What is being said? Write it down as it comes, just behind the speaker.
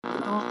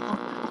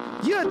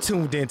You're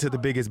tuned in to the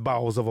biggest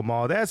balls of them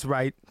all. That's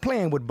right.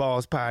 Playing with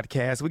Balls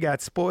podcast. We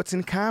got sports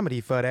and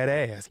comedy for that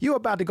ass. You're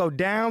about to go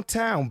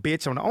downtown,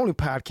 bitch, on the only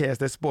podcast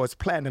that sports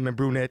platinum and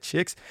brunette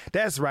chicks.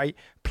 That's right.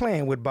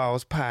 Playing with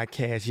Balls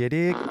podcast, you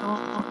dig?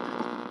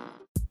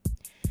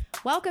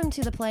 Welcome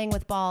to the Playing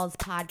with Balls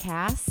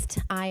podcast.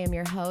 I am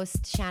your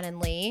host, Shannon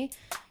Lee,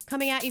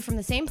 coming at you from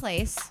the same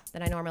place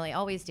that I normally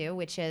always do,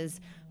 which is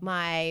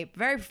my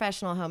very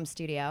professional home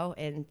studio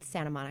in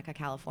Santa Monica,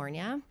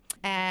 California.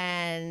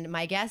 And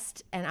my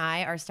guest and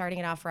I are starting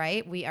it off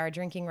right. We are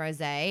drinking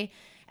rosé,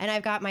 and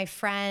I've got my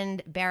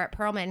friend Barrett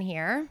Perlman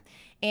here.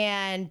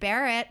 And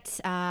Barrett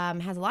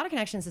has a lot of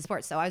connections to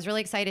sports, so I was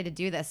really excited to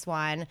do this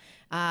one.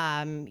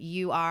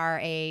 You are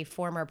a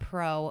former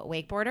pro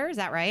wakeboarder, is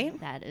that right?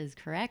 That is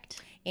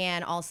correct.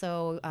 And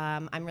also,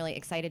 I'm really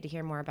excited to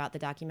hear more about the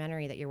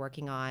documentary that you're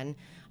working on.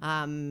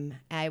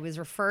 I was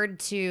referred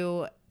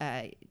to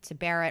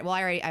Barrett. Well,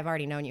 I've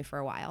already known you for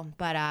a while,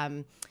 but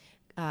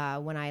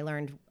when I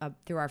learned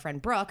through our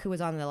friend Brooke, who was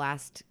on the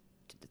last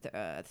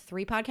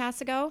 3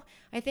 podcasts ago,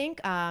 I think,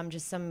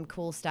 just some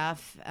cool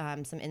stuff,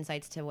 some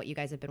insights to what you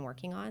guys have been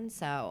working on.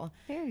 So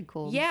very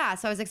cool. Yeah,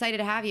 so I was excited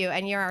to have you,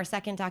 and you're our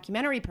second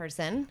documentary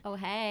person. Oh,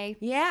 hey.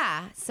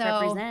 Yeah,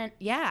 so represent.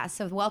 Yeah,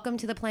 so welcome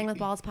to the Playing with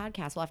Balls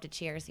podcast. We'll have to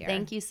cheers here.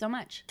 Thank you so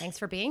much. Thanks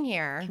for being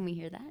here. Can we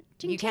hear that?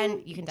 You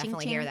can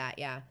definitely hear that.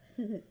 Yeah.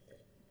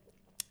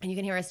 And you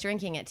can hear us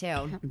drinking it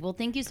too. Well,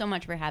 thank you so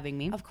much for having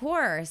me. Of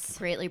course.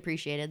 Greatly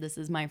appreciated. This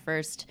is my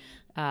first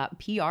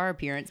PR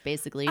appearance,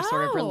 basically,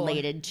 sort of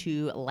related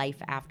to Life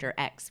After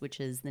X, which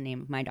is the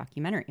name of my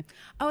documentary.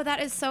 Oh,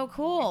 that is so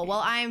cool.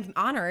 Well, I'm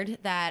honored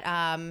that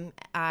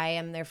I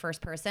am their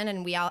first person,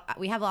 and we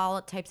have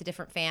all types of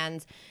different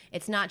fans.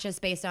 It's not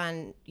just based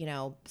on,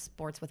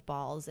 sports with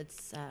balls.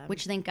 It's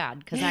which, thank God,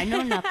 because I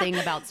know nothing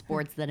about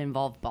sports that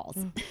involve balls.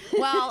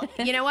 Well,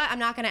 you know what? I'm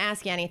not going to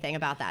ask you anything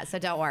about that, so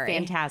don't worry.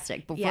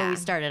 Fantastic. Before we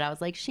started, I was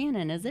like,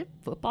 Shannon, is it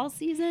football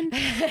season?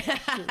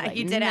 Like,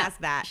 you did ask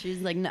that. She's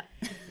like, no.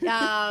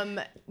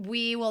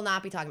 We will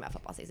not be talking about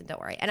football season. Don't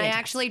worry. And Fantastic. I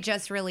actually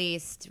just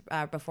released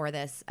before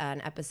this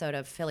an episode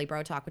of Philly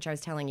Bro Talk, which I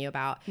was telling you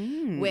about,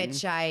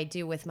 which I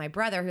do with my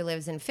brother who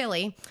lives in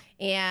Philly,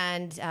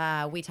 and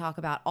we talk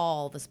about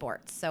all the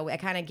sports. So I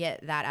kind of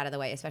get that out of the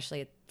way,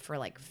 especially for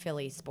like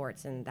Philly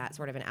sports and that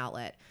sort of an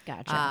outlet.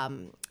 Gotcha.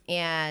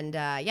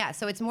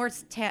 So it's more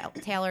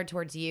tailored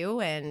towards you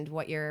and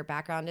what your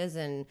background is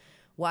and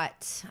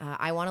what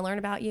I want to learn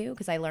about you,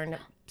 because I learned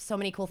so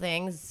many cool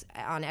things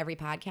on every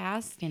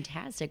podcast.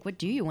 Fantastic. What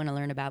do you want to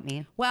learn about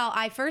me? Well,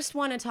 I first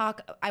want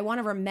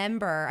to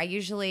remember, I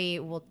usually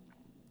will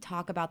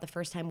talk about the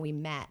first time we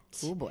met.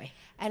 Oh boy.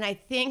 And I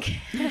think...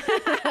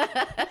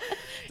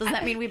 Does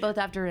that mean we both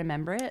have to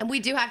remember it? And we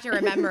do have to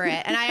remember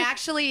it. And I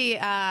actually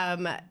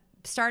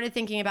started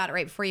thinking about it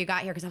right before you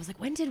got here, because I was like,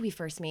 when did we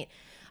first meet?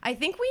 I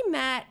think we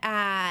met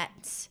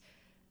at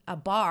a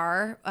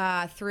bar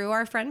through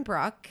our friend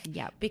Brooke.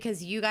 Yeah.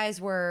 Because you guys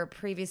were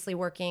previously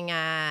working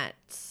at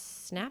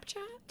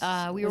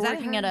Snapchat? We were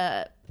working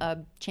at a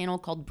channel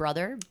called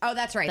Brother. Oh,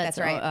 that's right. That's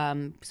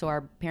right. So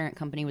our parent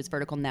company was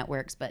Vertical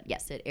Networks, but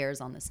yes, it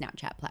airs on the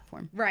Snapchat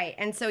platform. Right.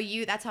 And so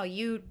that's how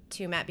you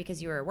two met,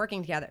 because you were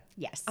working together.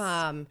 Yes.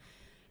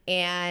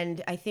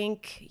 And I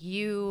think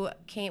we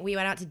went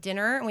out to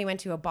dinner and we went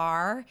to a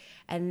bar,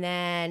 and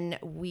then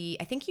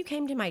I think you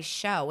came to my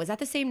show. Was that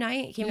the same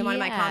night? You came to one of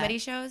my comedy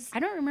shows? I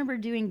don't remember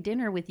doing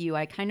dinner with you.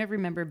 I kind of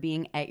remember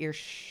being at your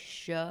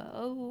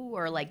show,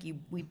 or like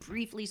we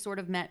briefly sort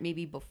of met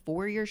maybe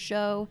before your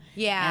show.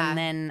 Yeah. And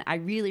then I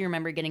really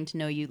remember getting to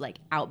know you like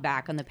out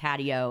back on the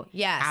patio.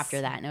 Yes.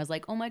 After that. And I was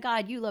like, oh my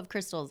God, you love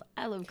crystals.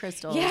 I love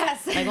crystals.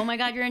 Yes. Like, oh my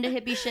God, you're into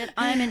hippie shit.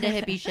 I'm into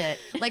hippie shit.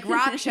 Like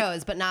rock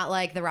shows, but not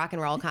like the rock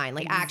and roll kind,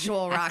 like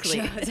actual rock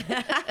shows.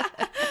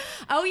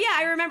 Oh yeah,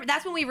 I remember.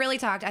 That's when we really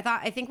talked.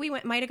 I think we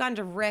might have gone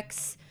to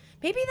Rick's.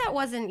 Maybe that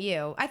wasn't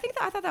you. I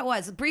thought that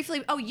was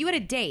briefly. Oh, you had a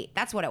date.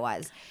 That's what it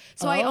was.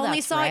 So I only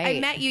saw. Right. I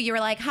met you. You were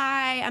like,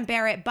 "Hi, I'm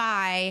Barrett.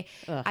 Bye.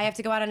 Ugh. I have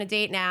to go out on a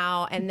date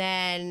now." And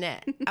then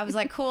I was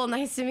like, "Cool,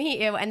 nice to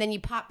meet you." And then you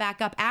popped back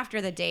up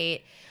after the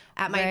date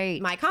at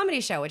my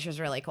comedy show, which was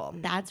really cool.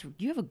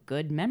 You have a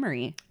good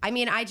memory. I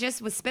mean, I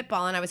just was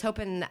spitballing. I was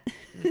hoping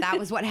that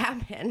was what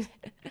happened.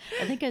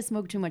 I think I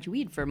smoked too much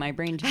weed for my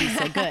brain to be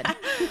so good.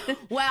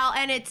 Well,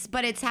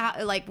 but it's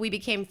how, like, we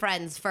became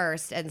friends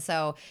first. And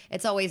so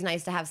it's always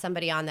nice to have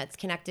somebody on that's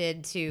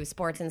connected to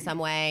sports in some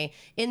way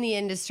in the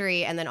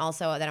industry, and then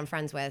also that I'm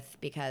friends with,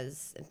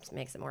 because it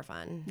makes it more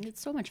fun.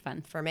 It's so much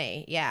fun for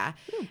me. Yeah.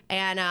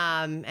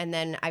 And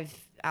then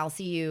I'll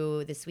see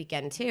you this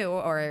weekend too,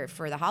 or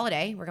for the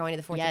holiday. We're going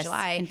to the 4th of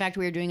July. In fact,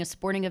 we are doing a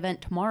sporting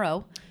event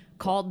tomorrow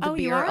called the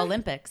Beer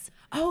Olympics.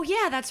 Oh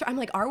yeah, that's right. I'm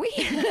like, are we?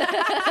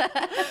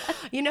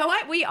 You know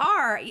what? We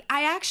are.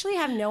 I actually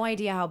have no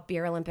idea how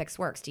Beer Olympics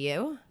works. Do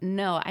you?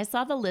 No, I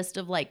saw the list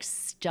of like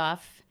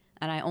stuff,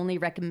 and I only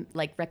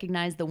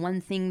recognized the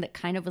one thing that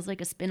kind of was like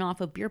a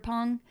spin-off of beer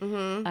pong.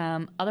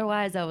 Mm-hmm.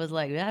 Otherwise, I was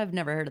like, I've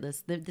never heard of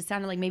this. This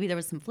sounded like maybe there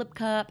was some flip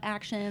cup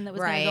action that was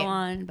going to go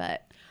on,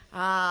 but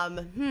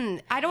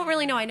I don't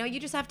really know. I know you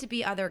just have to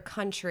be other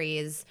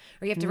countries,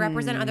 or you have to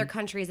represent other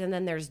countries, and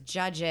then there's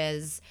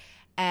judges.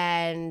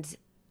 And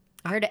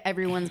I heard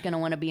everyone's going to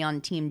want to be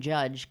on Team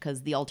Judge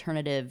because the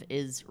alternative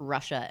is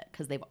Russia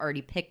because they've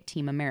already picked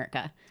Team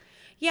America.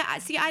 yeah,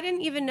 see, I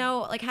didn't even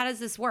know, like, how does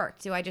this work?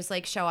 Do I just,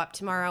 like, show up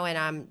tomorrow and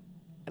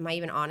am I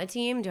even on a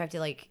team? Do I have to,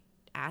 like,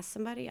 ask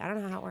somebody? I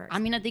don't know how it works. I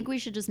mean, I think we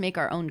should just make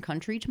our own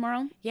country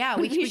tomorrow. Yeah,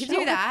 we could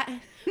do that.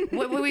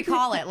 What would we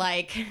call it?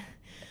 Like,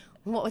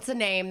 what's a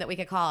name that we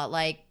could call it?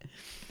 Like,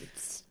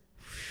 it's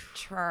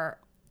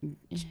Chernobylis.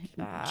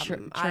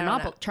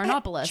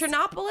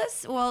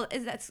 Chernobylis? Well,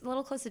 that's a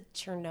little close to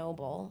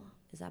Chernobyl.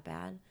 Is that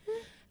bad?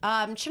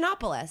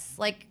 Chernobylis,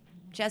 like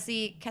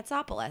Jesse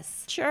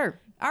Katsopoulos. Sure.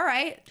 All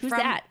right. Who's From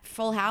that?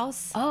 Full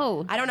House.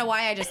 Oh. I don't know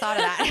why I just thought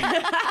of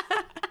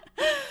that.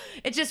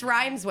 It just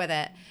rhymes with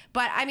it.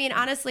 But I mean,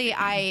 honestly,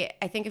 I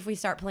think if we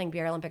start playing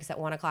Beer Olympics at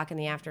 1:00 in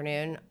the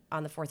afternoon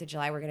on the 4th of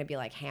July, we're going to be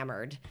like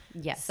hammered.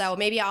 Yes. So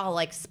maybe I'll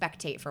like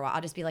spectate for a while.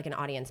 I'll just be like an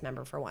audience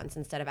member for once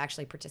instead of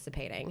actually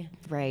participating.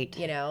 Right.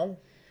 You know?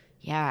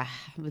 Yeah.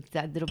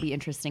 It'll be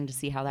interesting to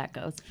see how that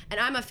goes. And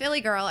I'm a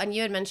Philly girl, and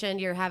you had mentioned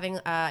you're bringing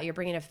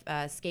a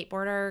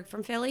skateboarder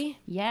from Philly.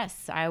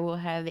 Yes, I will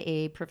have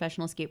a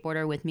professional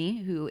skateboarder with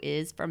me who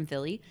is from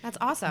Philly. That's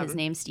awesome. His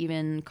name's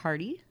Stephen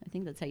Carty. I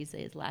think that's how you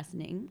say his last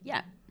name.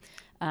 Yeah.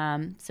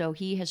 So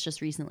he has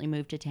just recently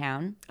moved to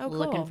town,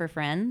 looking cool. for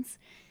friends.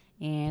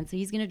 And so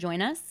he's going to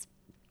join us.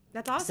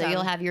 That's awesome. So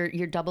you'll have your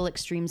double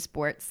extreme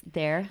sports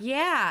there.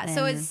 Yeah.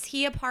 So is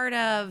he a part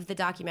of the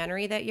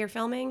documentary that you're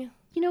filming?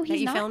 You know, That he's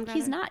you not. filmed,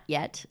 He's rather? not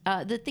yet.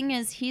 The thing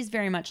is, he's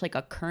very much like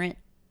a current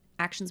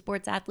action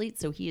sports athlete.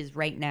 So he is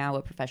right now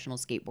a professional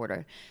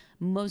skateboarder.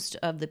 Most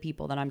of the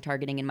people that I'm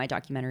targeting in my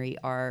documentary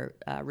are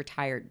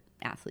retired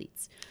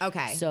athletes.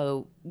 Okay.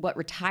 So what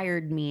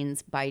retired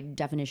means by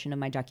definition of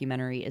my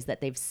documentary is that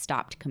they've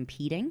stopped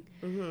competing.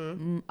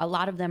 Mm-hmm. A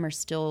lot of them are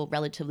still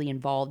relatively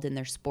involved in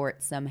their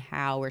sport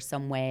somehow or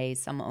some way.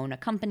 Some own a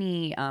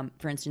company.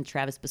 For instance,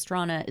 Travis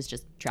Pastrana is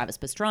just Travis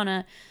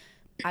Pastrana.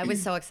 I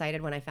was so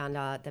excited when I found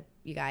out that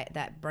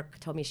that Brooke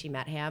told me she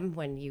met him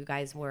when you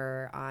guys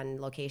were on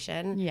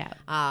location. Yeah.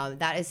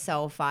 That is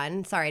so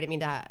fun. Sorry, I didn't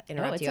mean to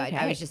interrupt it's you. okay.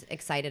 I was just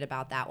excited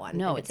about that one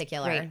No, in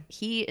particular. It's great.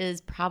 He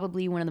is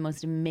probably one of the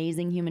most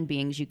amazing human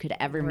beings you could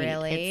ever meet.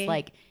 Really? It's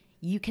like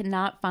you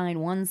cannot find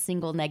one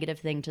single negative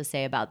thing to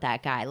say about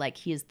that guy. Like,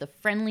 he is the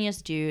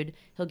friendliest dude.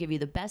 He'll give you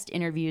the best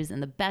interviews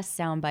and the best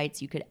sound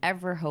bites you could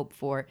ever hope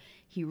for.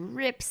 He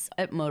rips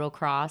at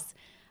motocross.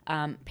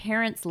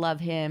 Parents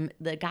love him.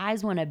 The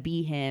guys want to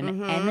be him.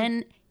 Mm-hmm. And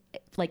then,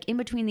 like, in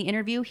between the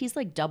interview, he's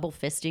like double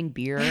fisting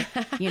beer,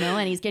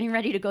 and he's getting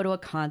ready to go to a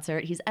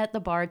concert. He's at the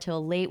bar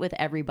till late with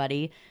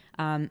everybody.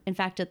 In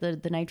fact, at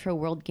the Nitro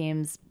World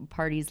Games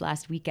parties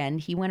last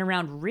weekend, he went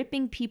around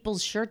ripping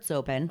people's shirts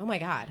open. Oh my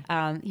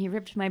God. He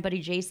ripped my buddy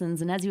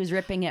Jason's, and as he was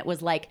ripping it,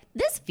 was like,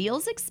 "This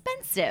feels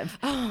expensive."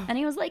 And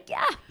he was like,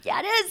 yeah,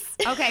 it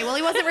is. Okay, well,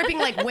 he wasn't ripping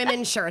like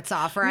women's shirts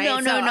off, right?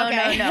 No,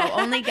 okay. no.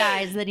 Only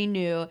guys that he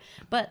knew.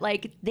 But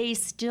like, they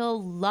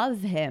still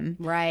love him.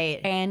 Right.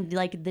 And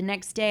like the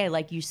next day,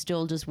 like, you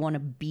still just want to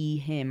be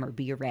him or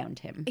be around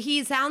him.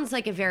 He sounds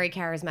like a very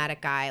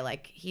charismatic guy.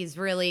 Like, he's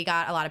really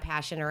got a lot of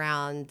passion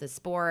around the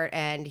sport,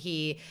 and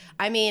he's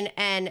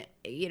kind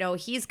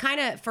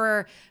of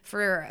for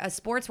a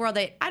sports world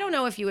that I don't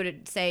know if you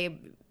would say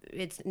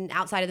it's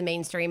outside of the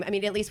mainstream. I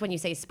mean, at least when you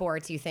say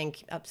sports, you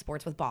think of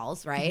sports with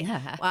balls, right?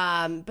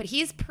 Yeah. But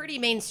he's pretty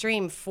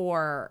mainstream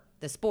for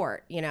the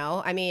sport,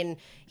 I mean,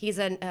 he's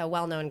a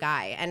well-known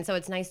guy, and so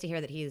it's nice to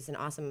hear that he's an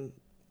awesome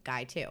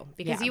guy too,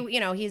 because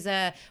Yeah. he's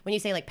when you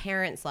say like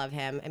parents love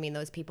him, I mean,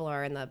 those people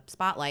are in the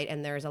spotlight,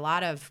 and there's a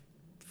lot of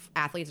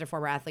athletes or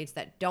former athletes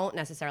that don't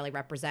necessarily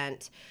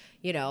represent,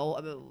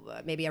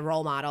 maybe a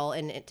role model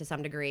to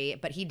some degree,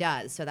 but he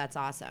does. So that's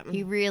awesome.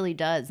 He really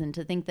does. And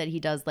to think that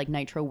he does like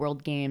Nitro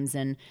World Games,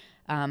 and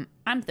I'm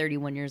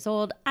 31 years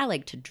old. I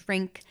like to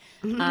drink.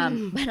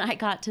 But I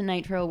got to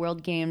Nitro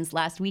World Games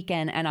last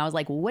weekend, and I was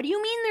like, what do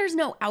you mean there's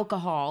no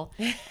alcohol?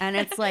 And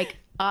it's like,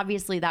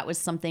 obviously that was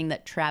something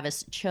that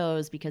Travis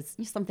chose, because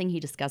something he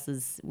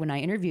discusses when I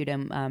interviewed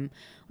him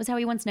was how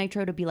he wants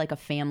Nitro to be like a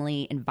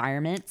family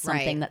environment,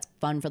 something that's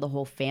fun for the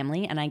whole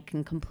family. And I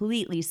can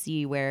completely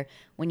see where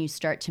when you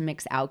start to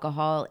mix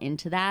alcohol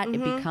into that,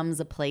 it becomes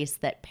a place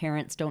that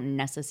parents don't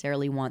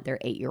necessarily want their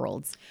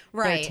 8-year-olds,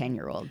 Right. their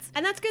 10-year-olds.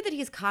 And that's good that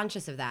he's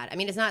conscious of that. I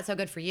mean, it's not so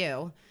good for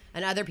you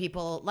and other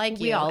people like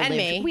you We all and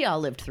lived, me. We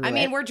all lived through it. I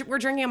mean, we're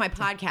drinking on my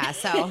podcast,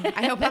 so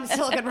I hope I'm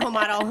still a good role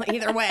model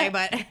either way.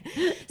 But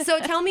so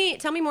tell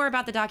me more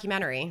about the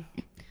documentary.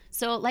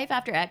 So Life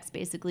After X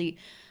basically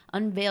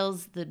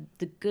unveils the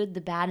good,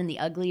 the bad, and the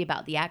ugly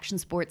about the action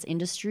sports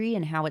industry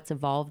and how it's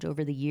evolved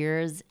over the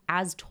years,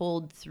 as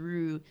told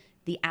through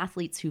the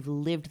athletes who've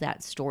lived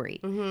that story.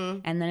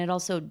 And then it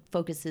also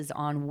focuses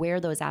on where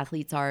those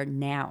athletes are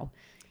now.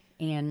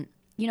 And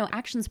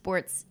action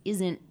sports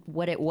isn't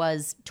what it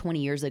was 20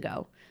 years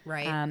ago.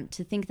 Right.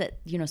 To think that,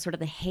 sort of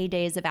the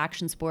heydays of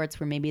action sports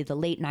were maybe the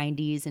late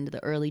 90s into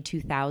the early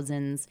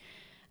 2000s.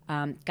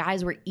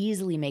 Guys were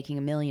easily making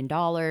 $1 million.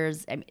 I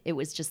mean, it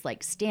was just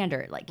like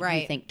standard. Like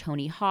if you think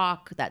Tony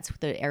Hawk, that's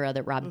the era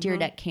that Rob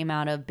Dyrdek came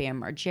out of.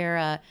 Bam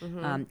Margera,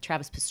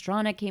 Travis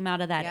Pastrana came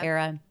out of that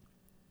era.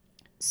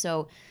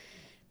 So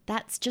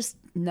that's just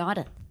not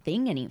a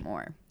thing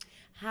anymore.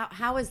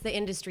 How has the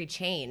industry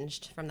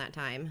changed from that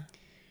time?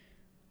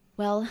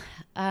 Well,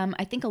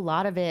 I think a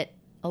lot of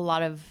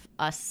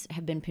us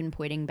have been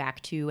pinpointing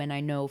back to, and I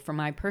know from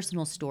my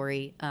personal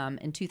story,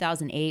 in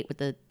 2008 with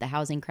the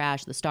housing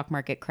crash, the stock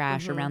market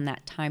crash, around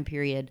that time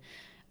period,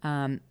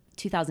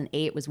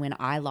 2008 was when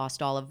I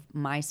lost all of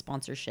my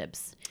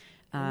sponsorships.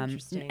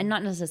 And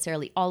not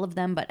necessarily all of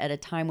them, but at a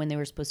time when they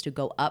were supposed to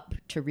go up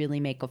to really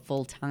make a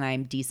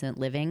full-time, decent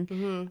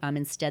living.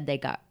 Instead, they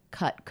got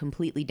cut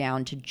completely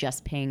down to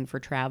just paying for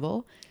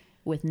travel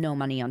with no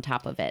money on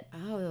top of it.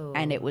 Oh.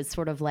 And it was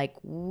sort of like,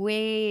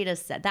 wait a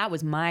sec. That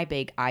was my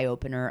big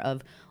eye-opener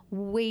of,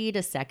 wait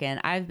a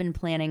second. I've been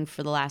planning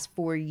for the last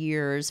 4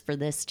 years for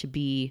this to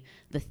be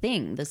the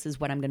thing. This is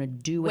what I'm going to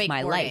do with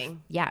my life.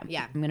 Yeah.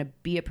 I'm going to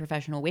be a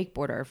professional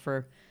wakeboarder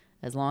for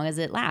as long as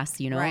it lasts,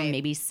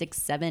 maybe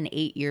 6, 7,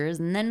 8 years,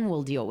 and then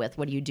we'll deal with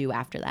what do you do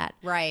after that.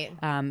 Right.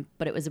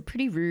 But it was a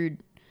pretty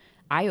rude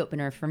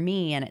eye-opener for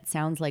me, and it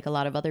sounds like a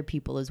lot of other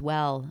people as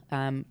well.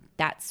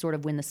 That's sort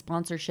of when the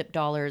sponsorship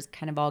dollars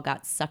kind of all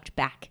got sucked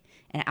back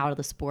and out of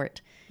the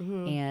sport.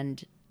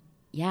 And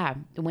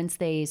once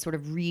they sort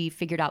of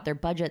figured out their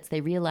budgets, they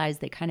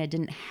realized they kind of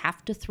didn't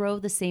have to throw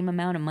the same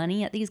amount of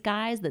money at these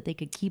guys, that they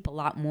could keep a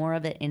lot more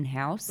of it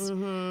in-house,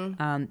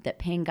 that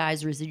paying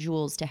guys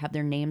residuals to have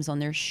their names on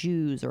their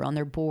shoes or on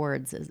their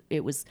boards,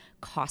 it was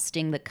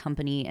costing the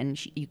company,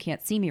 and you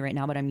can't see me right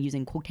now, but I'm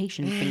using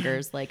quotation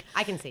fingers, like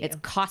I can see it's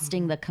you.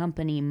 costing the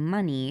company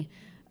money,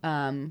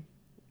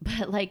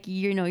 but like,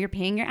 you're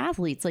paying your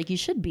athletes like you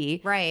should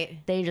be. Right.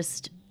 They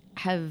just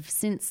have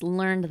since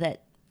learned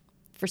that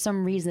for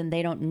some reason,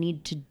 they don't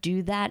need to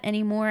do that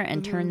anymore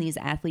and turn these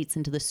athletes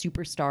into the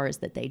superstars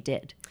that they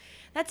did.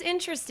 That's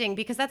interesting,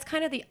 because that's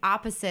kind of the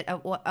opposite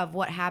of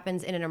what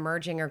happens in an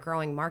emerging or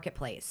growing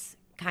marketplace,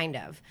 kind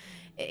of.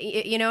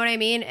 You know what I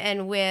mean?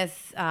 And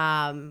with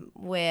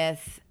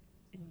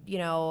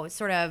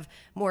sort of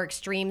more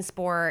extreme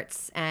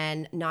sports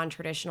and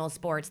non-traditional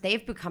sports,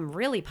 they've become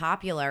really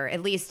popular,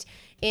 at least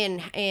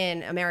in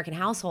American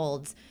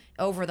households,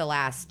 over the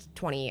last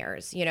 20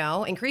 years,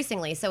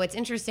 increasingly. So it's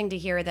interesting to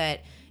hear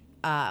that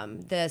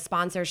the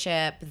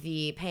sponsorship,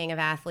 the paying of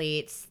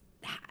athletes,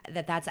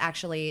 that's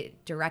actually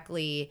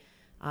directly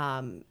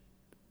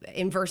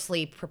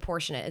inversely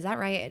proportionate. Is that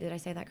right? Did I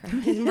say that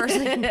correctly?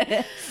 Inversely.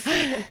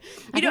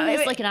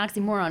 It's like an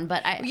oxymoron,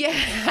 but I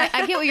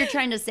get what you're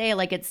trying to say.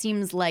 Like, it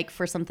seems like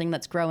for something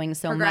that's growing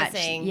so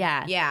progressing, much.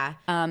 Yeah.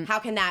 How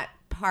can that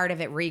part of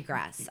it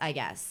regress, I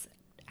guess?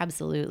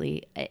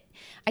 Absolutely.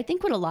 I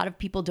think what a lot of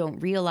people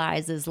don't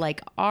realize is like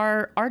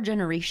our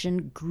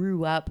generation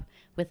grew up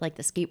with like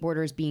the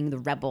skateboarders being the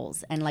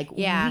rebels, and like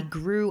we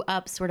grew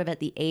up sort of at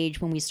the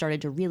age when we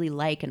started to really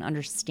like and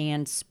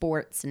understand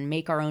sports and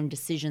make our own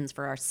decisions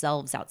for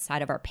ourselves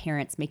outside of our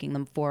parents making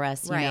them for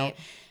us. Right.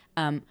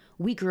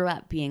 We grew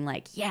up being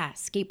like,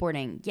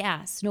 skateboarding,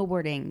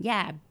 snowboarding,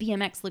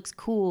 BMX looks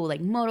cool,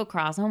 like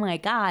motocross. Oh my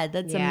God,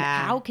 that's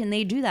how can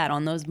they do that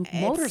on those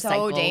motorcycles? It's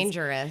so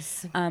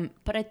dangerous.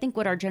 But I think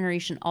what our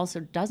generation also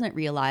doesn't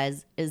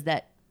realize is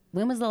that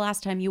when was the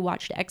last time you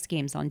watched X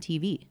Games on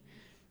TV?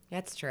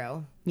 That's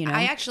true.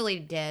 I actually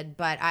did,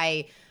 but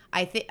I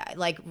think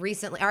like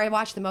recently, or I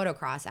watched the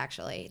motocross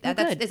actually.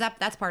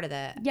 That's part of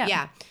the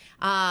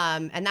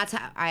and that's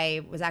how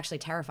I was actually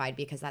terrified,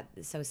 because that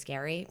is so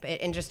scary.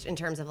 And just in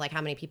terms of like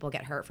how many people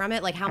get hurt from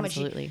it, like how much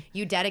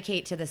you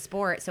dedicate to the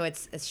sport. So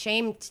it's a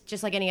shame,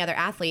 just like any other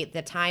athlete,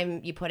 the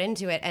time you put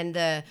into it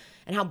and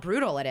how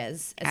brutal it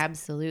is.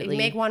 Absolutely. You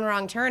make one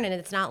wrong turn and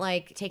it's not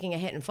like taking a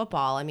hit in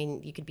football. I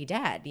mean, you could be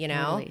dead,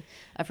 Totally.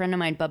 A friend of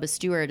mine, Bubba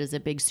Stewart, is a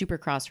big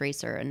supercross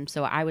racer. And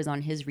so I was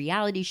on his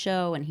reality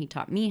show and he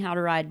taught me how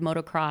to ride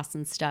motocross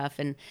and stuff.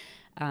 And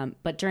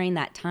but during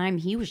that time,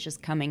 he was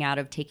just coming out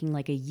of taking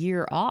like a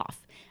year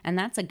off. And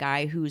that's a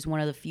guy who's one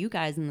of the few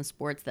guys in the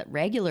sports that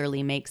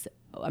regularly makes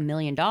 $1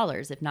 million,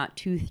 if not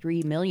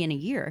 2-3 million a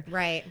year,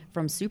 right,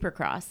 from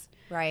supercross.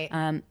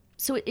 Right.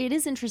 So it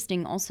is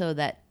interesting also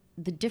that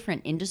the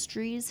different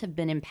industries have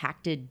been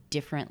impacted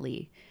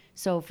differently.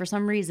 So for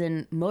some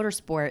reason,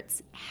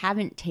 motorsports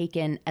haven't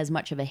taken as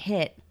much of a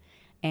hit.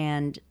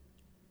 And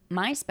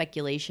my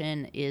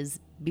speculation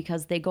is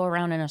because they go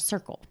around in a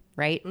circle,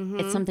 right? Mm-hmm.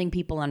 It's something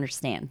people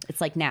understand.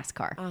 It's like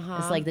NASCAR. Uh-huh.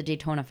 It's like the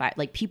Daytona 5.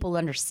 Like, people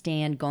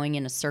understand going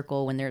in a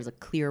circle when there's a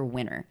clear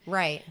winner.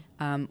 Right.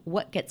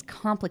 What gets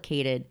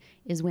complicated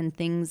is when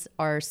things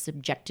are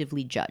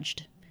subjectively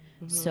judged.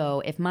 Mm-hmm.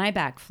 So if my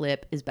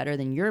backflip is better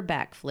than your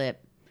backflip,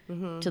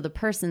 to the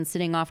person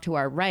sitting off to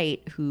our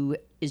right who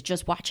is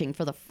just watching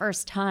for the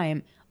first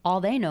time,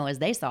 all they know is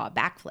they saw a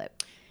backflip.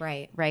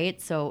 Right.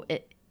 Right? So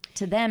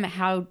to them,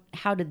 how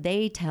did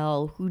they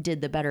tell who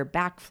did the better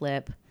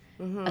backflip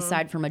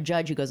aside from a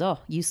judge who goes, oh,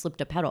 you slipped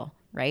a pedal?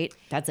 right?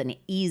 That's an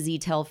easy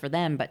tell for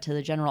them. But to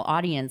the general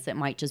audience, it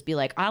might just be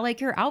like, I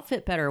like your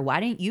outfit better. Why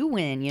didn't you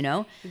win? You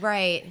know?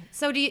 Right.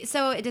 So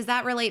does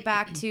that relate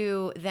back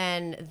to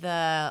then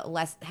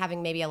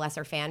having maybe a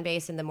lesser fan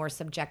base in the more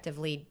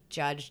subjectively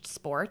judged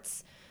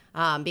sports?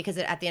 Because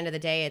at the end of the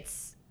day,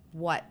 it's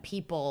what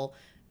people,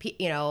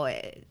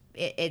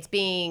 it's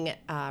being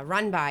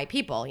run by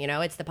people.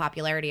 It's the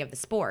popularity of the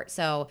sport.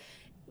 So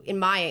in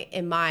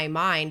my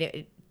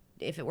mind,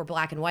 if it were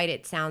black and white,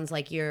 it sounds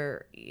like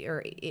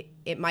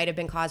it might have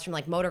been caused from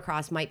like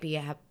motocross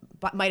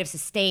might have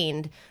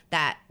sustained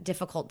that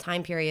difficult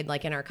time period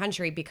like in our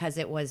country because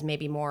it was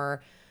maybe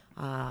more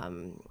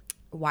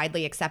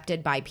widely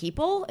accepted by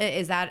people.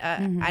 Is that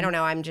I don't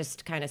know, I'm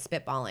just kind of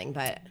spitballing,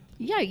 but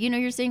yeah,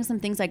 you're saying some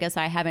things I guess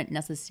I haven't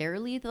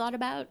necessarily thought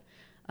about,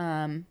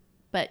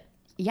 but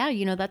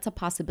yeah, that's a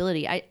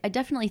possibility. I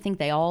definitely think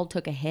they all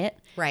took a hit.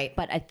 Right.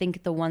 But I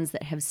think the ones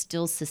that have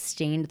still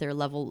sustained their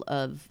level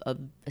of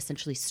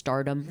essentially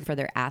stardom for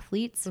their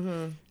athletes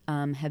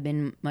have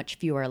been much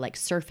fewer. Like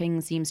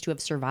surfing seems to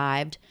have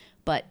survived,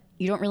 but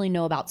you don't really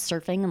know about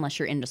surfing unless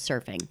you're into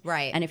surfing.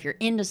 Right. And if you're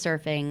into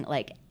surfing,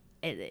 like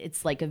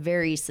it's like a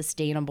very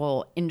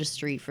sustainable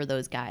industry for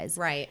those guys.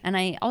 Right. And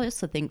I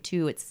also think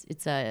too,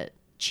 it's a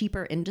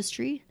cheaper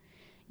industry.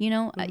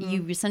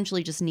 You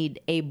essentially just need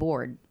a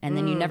board and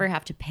then you never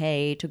have to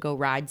pay to go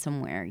ride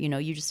somewhere.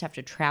 You just have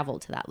to travel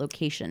to that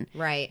location.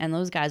 Right. And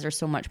those guys are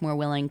so much more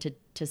willing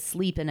to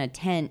sleep in a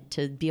tent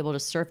to be able to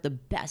surf the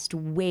best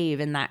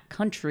wave in that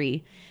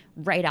country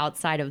right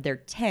outside of their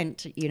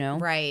tent,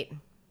 Right.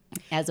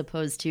 As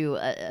opposed to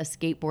a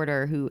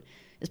skateboarder who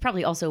is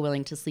probably also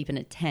willing to sleep in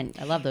a tent.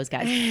 I love those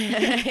guys.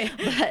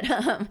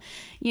 But,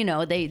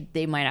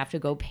 they might have to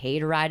go pay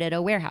to ride at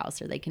a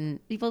warehouse or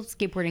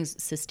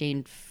skateboarding's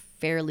sustained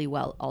fairly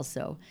well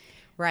also.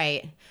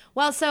 Right.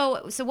 Well,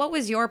 so what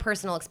was your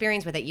personal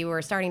experience with it? You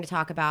were starting to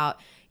talk about,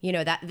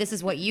 that this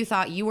is what you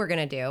thought you were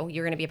going to do.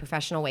 You're going to be a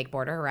professional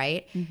wakeboarder,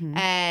 right? Mm-hmm.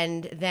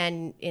 And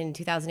then in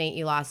 2008,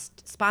 you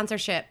lost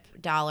sponsorship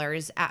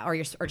dollars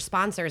or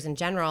sponsors in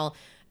general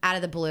out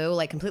of the blue,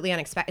 like completely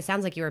unexpected. It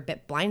sounds like you were a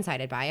bit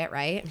blindsided by it,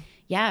 right?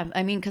 Yeah.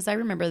 I mean, because I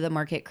remember the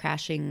market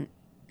crashing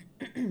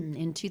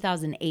in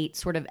 2008,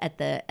 sort of at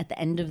the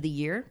end of the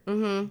year.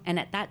 Mm-hmm. And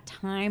at that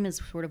time is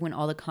sort of when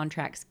all the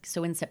contracts,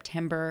 so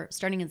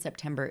starting in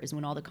September is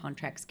when all the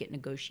contracts get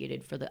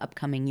negotiated for the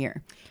upcoming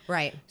year.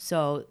 Right.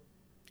 So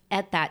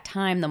at that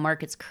time, the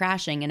market's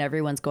crashing and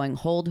everyone's going,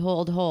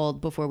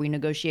 hold before we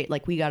negotiate.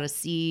 Like we got to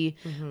see,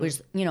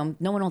 which, no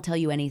one will tell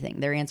you anything.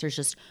 Their answer is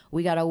just,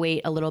 we got to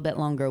wait a little bit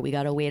longer. We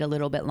got to wait a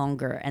little bit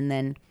longer. And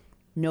then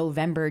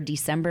November,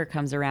 December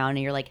comes around and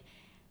you're like,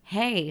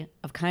 hey,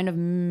 I've kind of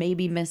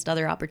maybe missed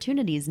other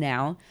opportunities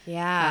now.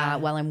 Yeah.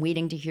 While I'm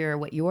waiting to hear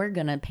what you're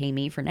going to pay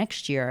me for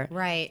next year.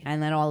 Right.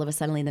 And then all of a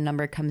sudden the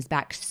number comes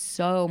back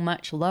so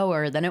much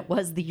lower than it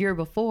was the year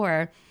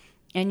before.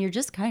 And you're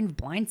just kind of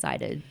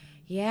blindsided.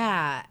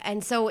 Yeah.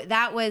 And so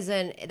that was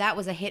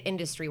a hit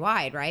industry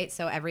wide, right?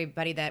 So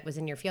everybody that was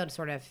in your field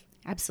sort of.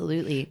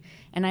 Absolutely.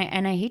 And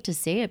I hate to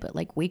say it, but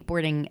like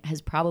wakeboarding has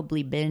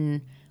probably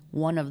been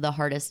one of the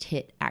hardest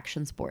hit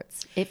action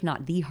sports, if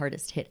not the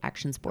hardest hit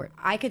action sport.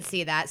 I could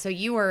see that. So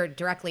you were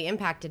directly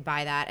impacted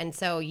by that. And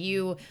so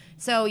you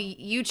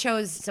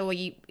chose,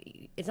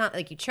 it's not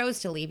like you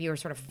chose to leave, you were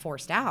sort of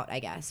forced out, I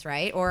guess,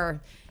 right?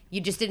 Or you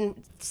just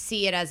didn't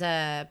see it as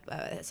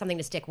something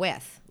to stick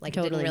with. Like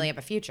It didn't really have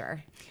a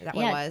future. Is that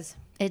what it was?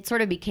 It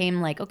sort of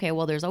became like, okay,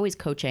 well, there's always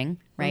coaching,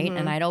 right? Mm-hmm.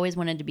 And I'd always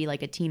wanted to be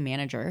like a team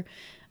manager.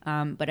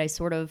 But I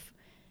sort of,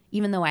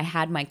 even though I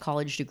had my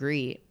college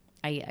degree,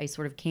 I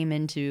sort of came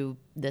into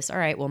this, all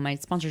right, well, my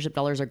sponsorship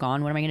dollars are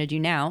gone. What am I going to do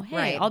now? Hey,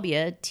 right. I'll be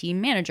a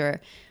team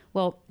manager.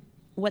 Well,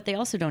 what they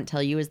also don't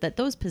tell you is that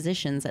those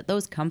positions at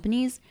those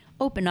companies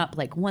open up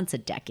like once a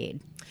decade.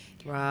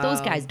 Wow. Those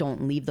guys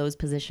don't leave those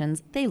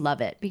positions. They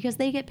love it because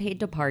they get paid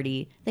to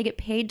party. They get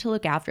paid to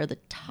look after the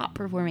top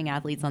performing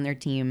athletes on their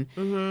team.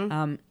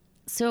 Mm-hmm.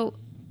 So,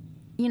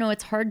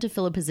 it's hard to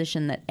fill a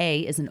position that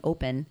A, isn't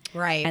open.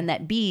 Right. And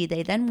that B,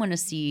 they then want to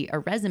see a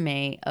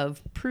resume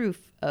of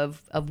proof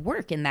of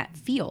work in that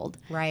field.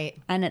 Right.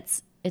 And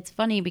it's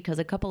funny because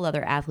a couple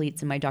other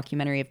athletes in my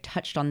documentary have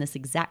touched on this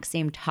exact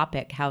same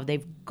topic, how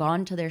they've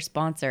gone to their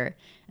sponsor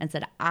and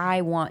said,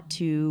 I want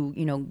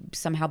to,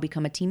 somehow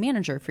become a team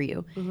manager for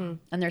you. Mm-hmm.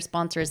 And their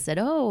sponsor said,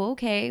 oh,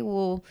 okay,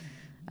 well,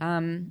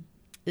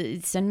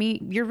 send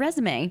me your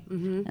resume.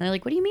 Mm-hmm. And they're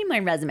like, what do you mean my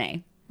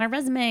resume? My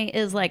resume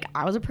is like,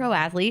 I was a pro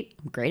athlete,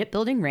 I'm great at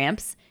building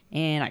ramps,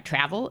 and I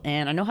travel,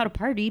 and I know how to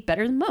party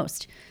better than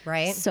most.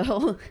 Right.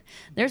 So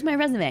there's my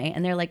resume.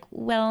 And they're like,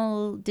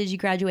 well, did you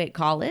graduate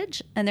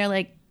college? And they're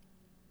like,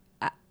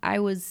 I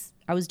was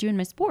doing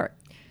my sport.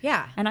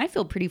 Yeah. And I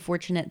feel pretty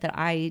fortunate that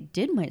I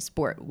did my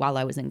sport while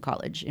I was in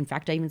college. In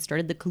fact, I even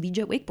started the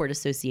Collegiate Wakeboard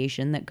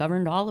Association that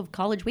governed all of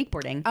college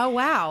wakeboarding. Oh,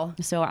 wow.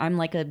 So I'm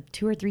like a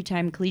 2 or 3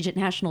 time collegiate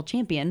national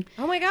champion.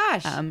 Oh, my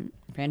gosh.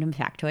 Random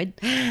factoid.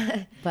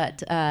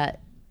 But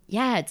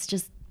yeah, it's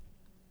just,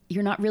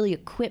 you're not really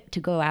equipped to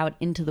go out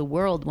into the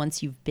world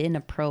once you've been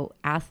a pro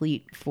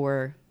athlete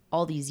for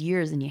all these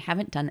years and you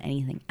haven't done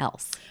anything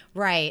else.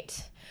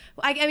 Right.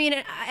 I mean,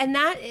 and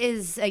that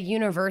is a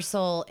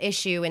universal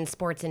issue in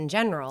sports in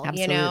general,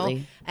 you know?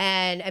 Absolutely.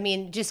 And I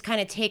mean, just kind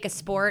of take a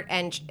sport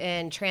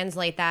and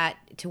translate that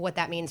to what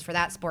that means for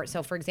that sport.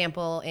 So, for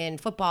example, in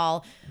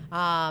football,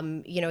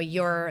 you know,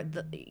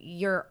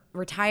 you're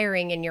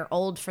retiring and you're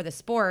old for the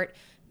sport,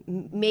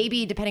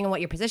 maybe depending on what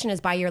your position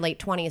is, by your late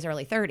 20s,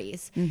 early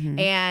 30s.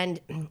 And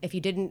if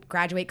you didn't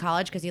graduate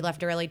college because you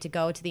left early to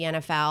go to the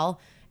NFL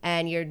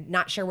and you're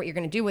not sure what you're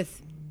going to do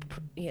with,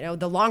 you know,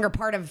 the longer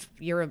part of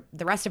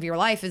the rest of your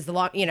life is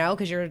you know,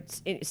 because you're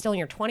still in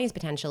your 20s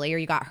potentially, or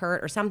you got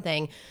hurt or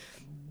something.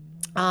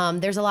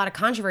 There's a lot of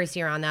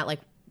controversy around that, like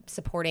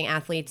supporting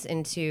athletes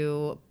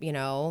into, you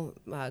know,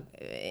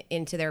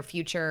 into their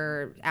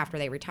future after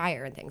they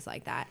retire and things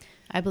like that.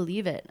 I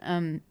believe it.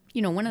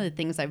 You know, one of the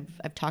things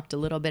I've talked a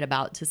little bit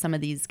about to some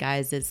of these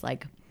guys is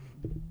like,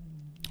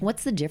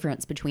 what's the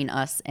difference between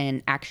us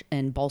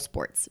and ball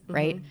sports,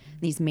 right?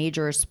 These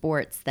major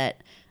sports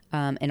that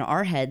in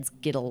our heads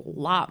get a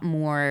lot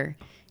more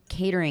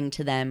catering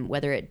to them,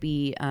 whether it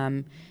be,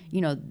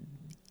 you know,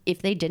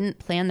 if they didn't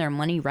plan their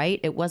money right,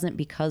 it wasn't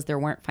because there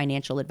weren't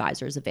financial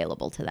advisors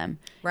available to them.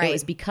 Right. It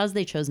was because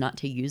they chose not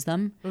to use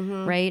them,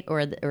 right?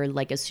 Or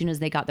like as soon as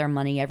they got their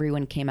money,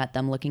 everyone came at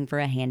them looking for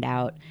a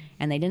handout,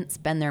 and they didn't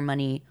spend their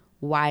money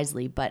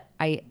wisely. But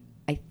I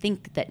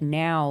think that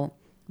now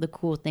the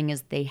cool thing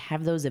is they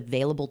have those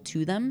available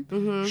to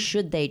them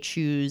should they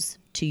choose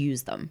to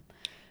use them.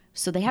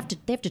 So they have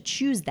to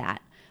choose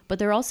that, but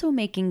they're also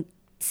making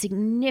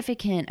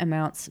significant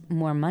amounts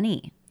more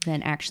money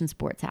than action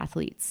sports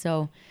athletes.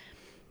 So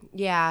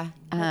Yeah.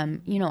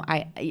 you know,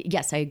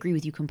 yes, I agree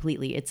with you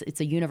completely. It's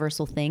a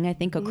universal thing, I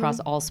think, across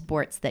all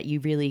sports, that you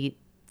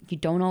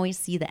don't always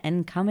see the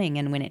end coming,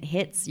 and when it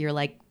hits, you're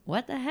like,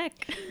 what the heck?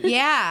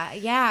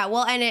 Yeah.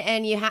 Well,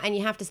 and you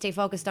have to stay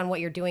focused on what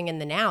you're doing in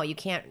the now. You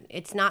can't.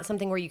 It's not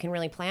something where you can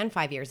really plan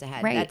 5 years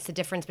ahead. Right. That's the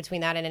difference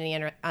between that and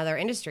any other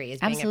industry, is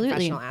being Absolutely. a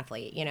professional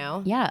athlete. You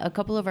know. Yeah, a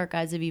couple of our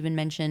guys have even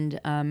mentioned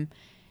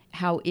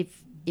how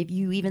if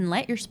you even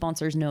let your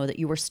sponsors know that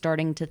you were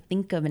starting to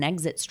think of an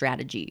exit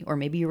strategy, or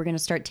maybe you were going to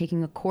start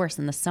taking a course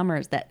in the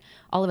summers, that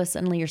all of a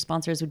sudden your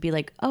sponsors would be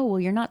like, oh, well,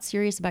 you're not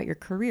serious about your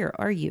career,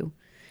 are you?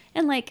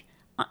 And like,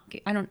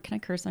 can I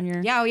curse on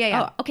your? Yeah. Oh,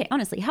 yeah. Oh, okay.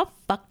 Honestly, how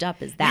fucked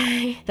up is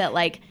that? That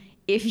like,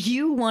 if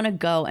you want to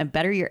go and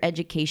better your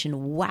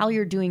education while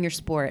you're doing your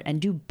sport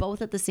and do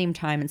both at the same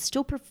time and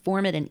still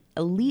perform at an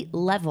elite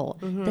level,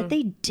 that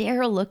they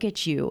dare look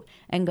at you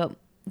and go,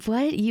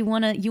 what? You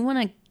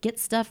wanna get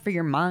stuff for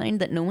your mind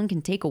that no one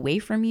can take away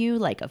from you,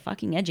 like a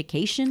fucking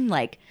education?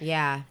 Like,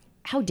 Yeah.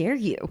 how dare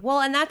you? Well,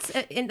 and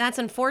that's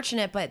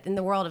unfortunate, but in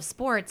the world of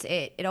sports,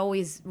 it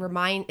always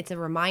it's a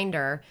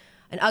reminder,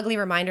 an ugly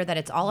reminder, that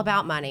it's all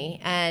about money,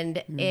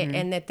 and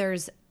and that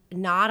there's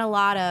not a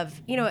lot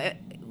of, you know,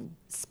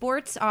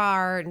 sports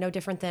are no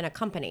different than a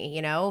company,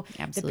 you know.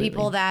 Absolutely. The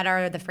people that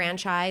are the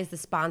franchise, the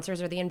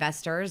sponsors are the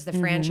investors. The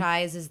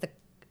franchise is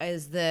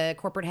the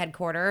corporate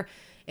headquarter.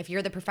 If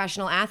you're the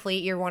professional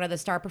athlete, you're one of the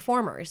star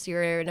performers.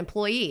 You're an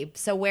employee.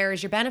 So where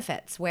is your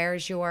benefits?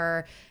 Where's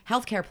your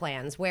healthcare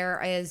plans?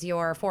 Where is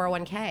your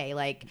 401k?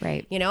 Like,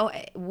 Right. you know,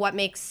 what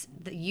makes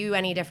you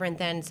any different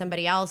than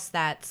somebody else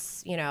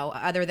that's, you know,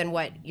 other than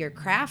what your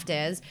craft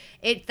is?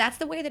 That's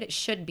the way that it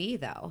should be,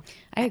 though.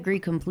 I agree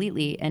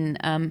completely. And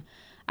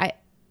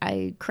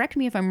I correct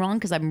me if I'm wrong,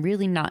 because I'm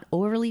really not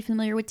overly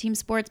familiar with team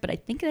sports, but I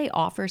think they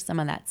offer some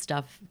of that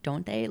stuff,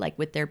 don't they? Like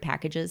with their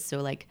packages.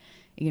 So like,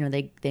 you know,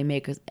 they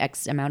make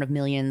X amount of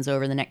millions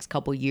over the next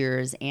couple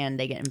years, and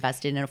they get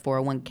invested in a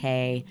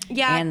 401k.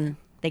 Yeah. And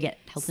they get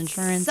health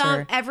insurance.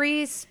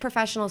 Every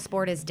professional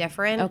sport is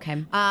different. Okay.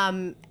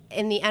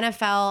 In the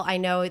NFL, I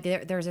know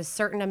there's a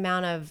certain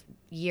amount of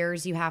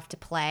years you have to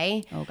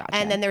play. Oh, gotcha.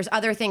 And then there's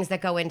other things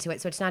that go into it.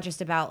 So it's not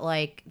just about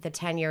like the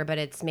tenure, but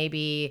it's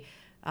maybe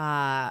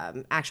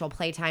actual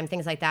playtime,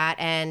 things like that.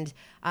 And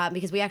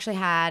because we actually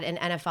had an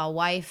NFL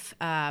wife,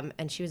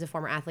 and she was a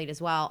former athlete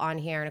as well, on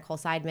here, Nicole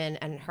Seidman,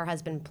 and her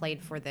husband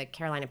played for the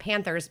Carolina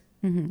Panthers.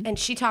 And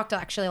she talked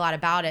actually a lot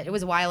about it. It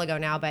was a while ago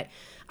now, but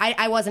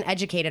I wasn't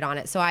educated on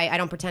it, so I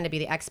don't pretend to be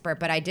the expert,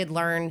 but I did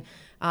learn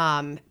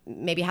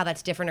maybe how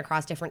that's different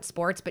across different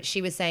sports. But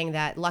she was saying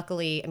that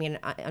luckily, I mean,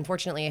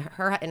 unfortunately,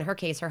 in her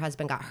case, her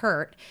husband got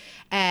hurt,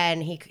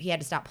 and he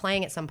had to stop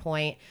playing at some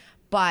point.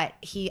 But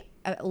he,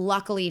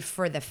 luckily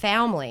for their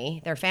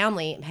family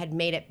had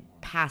made it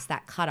past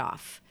that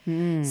cutoff.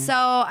 So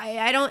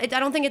I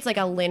don't think it's like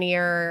a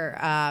linear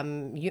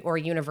or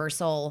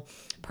universal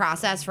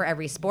process for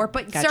every sport,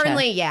 but Gotcha.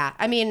 certainly, yeah.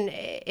 I mean,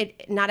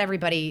 not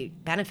everybody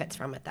benefits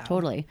from it, though.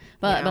 Totally.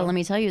 But You know? but let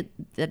me tell you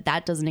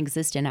that doesn't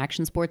exist in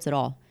action sports at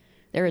all.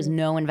 There is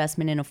no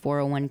investment in a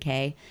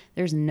 401k.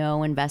 There's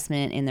no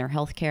investment in their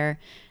healthcare.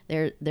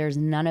 There's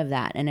none of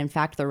that. And in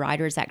fact, the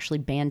riders actually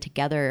band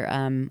together.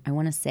 I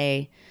want to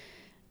say,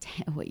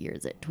 what year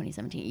is it?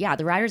 2017. Yeah,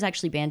 the riders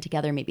actually band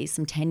together maybe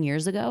some 10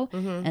 years ago,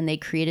 and they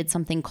created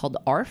something called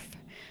ARF,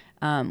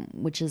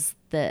 which is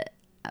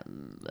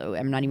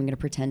I'm not even going to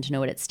pretend to know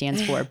what it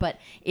stands for, but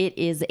it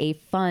is a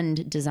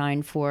fund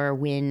designed for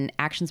when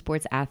action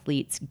sports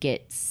athletes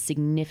get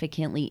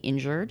significantly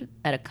injured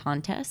at a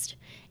contest.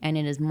 And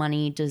it is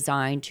money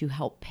designed to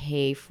help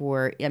pay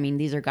for, I mean,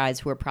 these are guys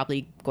who are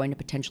probably going to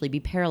potentially be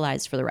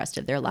paralyzed for the rest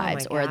of their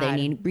lives, or they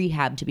need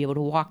rehab to be able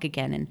to walk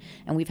again.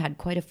 And we've had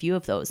quite a few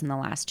of those in the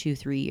last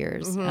 2-3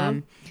 years.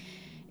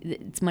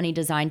 It's money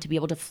designed to be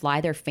able to fly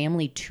their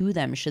family to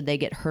them should they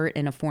get hurt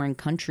in a foreign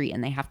country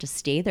and they have to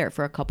stay there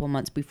for a couple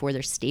months before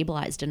they're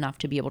stabilized enough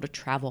to be able to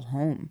travel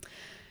home.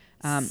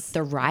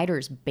 The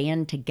riders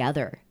band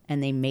together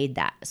and they made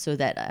that so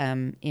that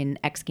in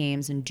X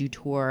Games and Dew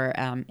Tour,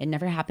 it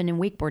never happened in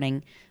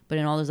wakeboarding, but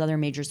in all those other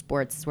major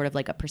sports, sort of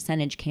like a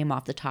percentage came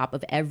off the top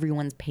of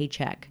everyone's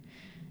paycheck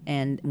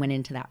and went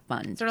into that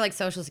fund. Sort of like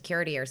Social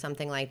Security or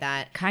something like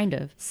that. Kind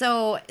of.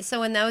 So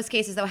in those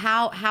cases, though,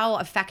 how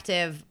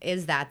effective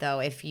is that, though,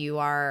 if you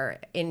are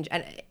in,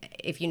 and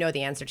if you know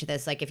the answer to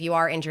this, like if you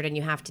are injured and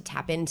you have to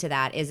tap into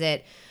that, is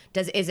it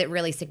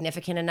really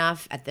significant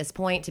enough at this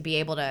point to be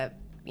able to,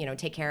 you know,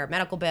 take care of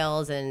medical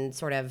bills and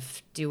sort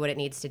of do what it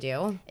needs to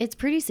do? It's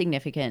pretty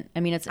significant. I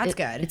mean, that's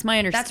good. It's my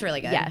understanding. That's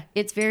really good. Yeah,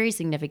 it's very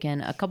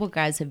significant. A couple of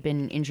guys have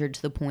been injured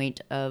to the point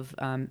of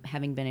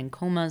having been in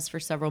comas for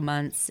several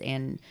months,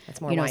 and that's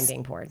more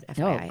winding port.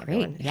 FYI, oh, great!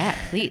 Everyone. Yeah,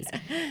 please.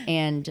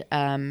 And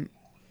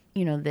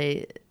you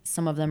know,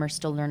 some of them are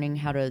still learning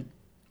how to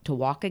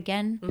walk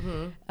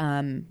again.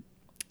 I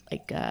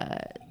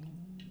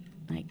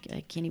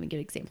can't even give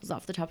examples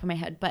off the top of my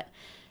head, but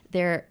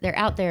they're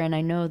out there, and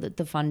I know that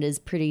the fund is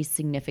pretty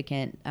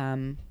significant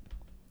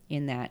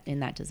in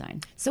that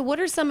design. So what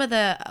are some of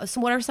the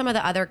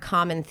other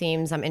common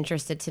themes I'm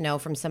interested to know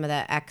from some of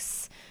the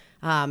ex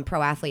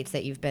pro athletes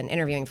that you've been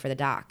interviewing for the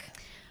doc?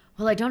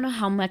 Well, I don't know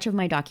how much of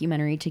my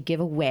documentary to give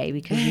away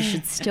because you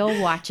should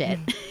still watch it.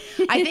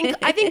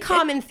 I think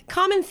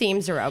common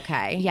themes are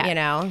okay. Yeah. You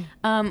know,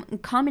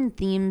 common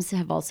themes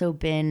have also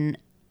been,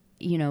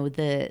 you know,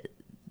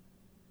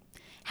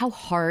 how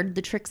hard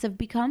the tricks have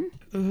become.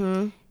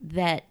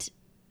 That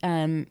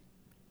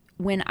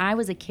when I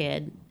was a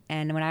kid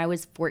and when I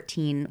was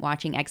 14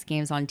 watching X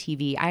Games on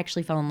TV, I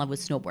actually fell in love with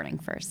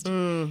snowboarding first.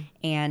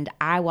 And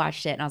I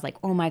watched it and I was like,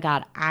 oh my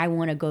God, I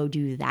want to go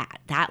do that.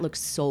 That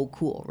looks so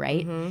cool,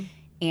 right?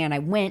 And I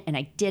went and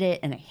I did it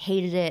and I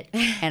hated it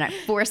and I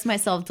forced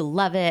myself to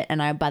love it.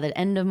 And by the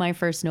end of my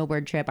first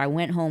snowboard trip, I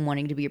went home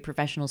wanting to be a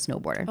professional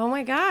snowboarder. Oh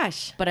my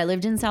gosh. But I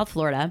lived in South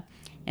Florida.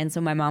 And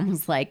so my mom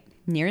was like,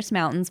 nearest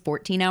mountains,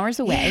 14 hours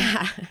away.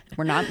 Yeah.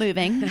 We're not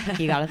moving.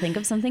 You got to think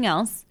of something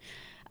else.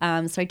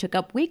 So I took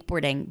up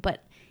wakeboarding,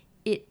 but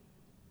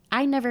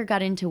I never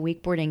got into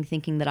wakeboarding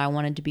thinking that I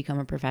wanted to become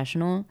a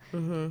professional.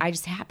 I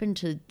just happened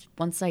to,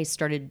 once I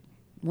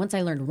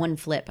learned one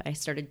flip, I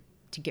started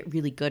to get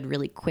really good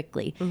really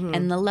quickly.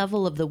 And the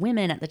level of the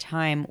women at the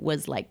time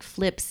was like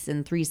flips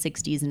and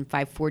 360s and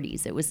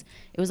 540s. It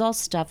was all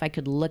stuff I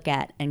could look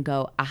at and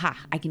go, aha,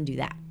 I can do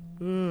that.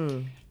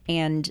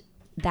 And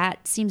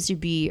that seems to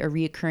be a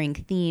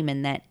reoccurring theme,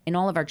 in that in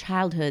all of our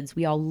childhoods,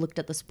 we all looked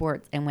at the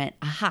sports and went,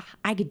 aha,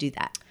 I could do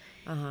that.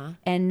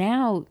 And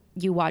now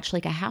you watch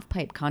like a half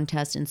pipe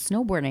contest in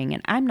snowboarding,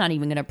 and I'm not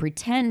even going to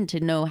pretend to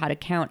know how to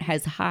count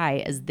as high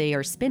as they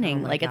are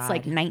spinning. Like God. It's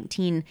like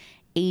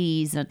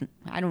 1980s, and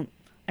I don't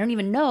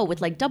even know,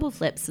 with like double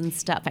flips and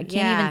stuff. I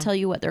can't even tell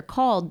you what they're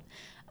called.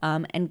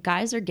 And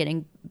guys are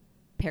getting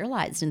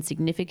paralyzed and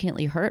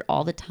significantly hurt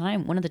all the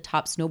time. One of the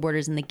top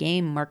snowboarders in the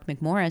game, Mark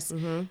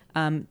McMorris,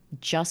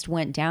 just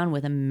went down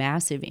with a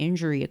massive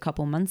injury a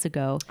couple months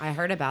ago. I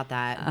heard about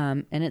that.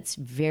 And it's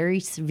very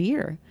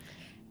severe.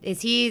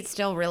 Is he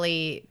still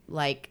really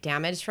like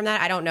damaged from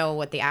that? I don't know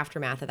what the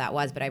aftermath of that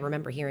was, but I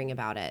remember hearing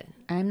about it.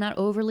 I'm not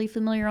overly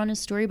familiar on his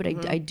story, but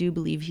I do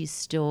believe he's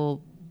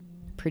still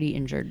pretty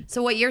injured.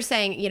 So what you're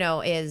saying, you know,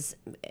 is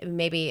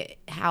maybe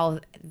how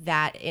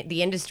that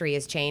the industry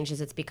has changed, is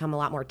it's become a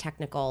lot more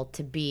technical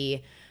to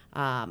be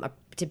one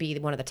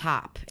of the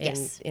top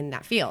in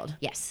that field.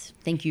 Yes.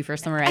 Thank you for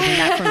summarizing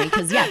that for me.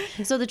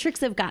 Because so the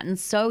tricks have gotten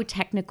so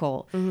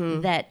technical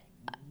that,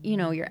 you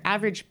know, your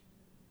average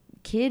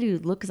kid who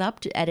looks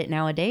up at it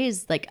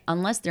nowadays, like,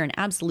 unless they're an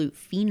absolute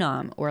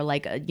phenom or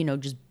like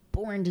just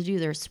born to do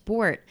their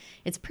sport,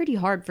 it's pretty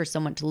hard for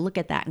someone to look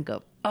at that and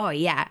go, oh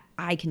yeah,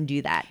 I can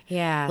do that.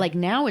 Yeah. Like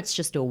now it's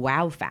just a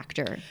wow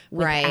factor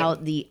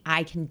without the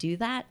I can do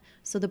that.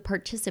 So the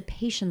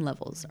participation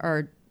levels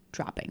are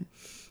dropping.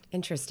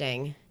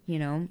 Interesting. You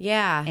know?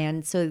 Yeah.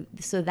 And so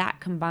that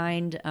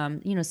combined,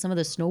 some of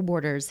the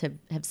snowboarders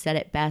have said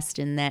it best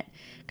in that,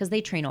 because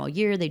they train all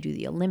year, they do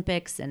the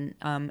Olympics, and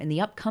in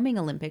the upcoming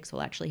Olympics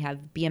we'll actually have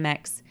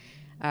BMX.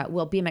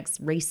 BMX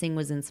racing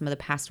was in some of the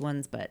past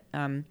ones, but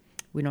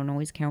we don't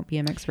always count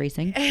BMX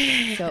racing.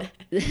 So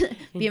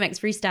BMX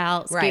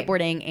freestyle,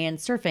 skateboarding, and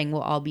surfing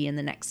will all be in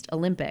the next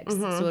Olympics.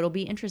 So it'll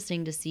be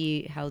interesting to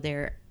see how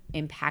they're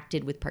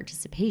impacted with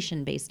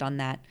participation based on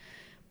that.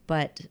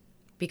 But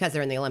because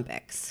they're in the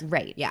Olympics.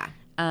 Right. Yeah.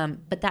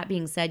 But that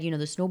being said, the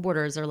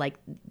snowboarders are like,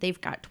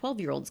 they've got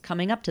 12-year-olds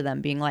coming up to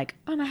them being like,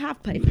 I'm a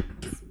half pipe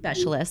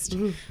specialist.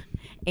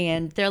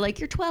 and they're like,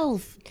 you're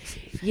 12.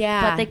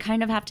 Yeah. But they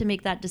kind of have to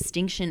make that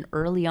distinction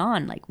early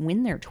on, like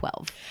when they're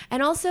 12.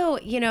 And also,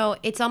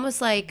 it's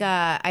almost like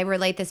I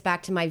relate this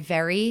back to my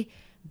very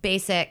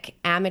basic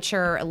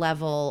amateur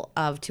level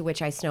of to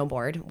which I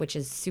snowboard, which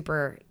is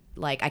super,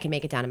 like, I can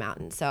make it down a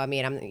mountain. So, I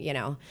mean,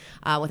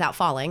 I'm, without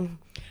falling.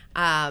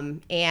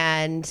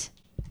 And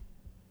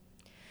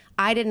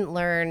I didn't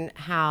learn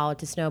how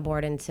to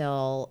snowboard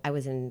until I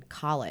was in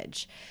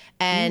college.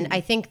 And I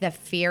think the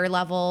fear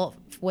level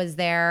was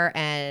there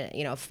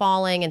and,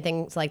 falling and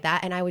things like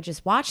that. And I would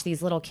just watch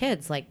these little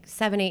kids, like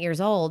 7, 8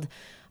 years old,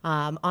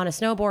 on a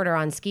snowboard or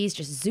on skis,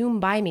 just zoom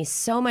by me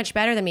so much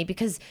better than me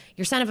because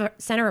your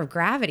center of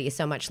gravity is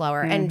so much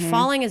lower. And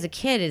falling as a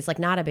kid is like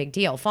not a big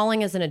deal.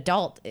 Falling as an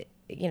adult,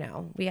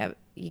 we have,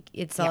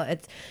 it's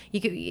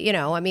you could,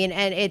 I mean,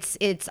 and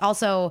it's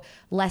also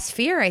less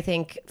fear, I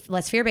think,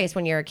 less fear-based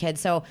when you're a kid.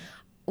 So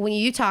when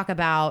you talk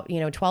about,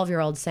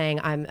 12-year-olds saying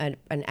I'm an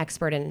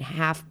expert in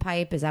half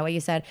pipe, is that what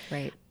you said?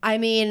 Right. I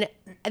mean,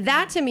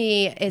 that to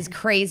me is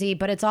crazy,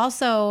 but it's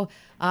also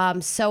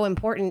so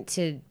important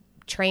to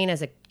train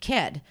as a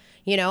kid.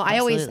 I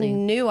always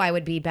knew I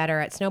would be better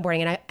at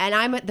snowboarding, and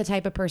I'm the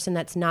type of person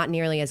that's not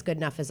nearly as good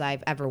enough as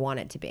I've ever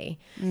wanted to be.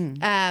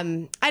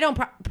 I don't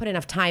put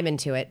enough time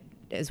into it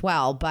as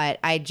well, but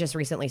I just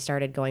recently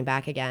started going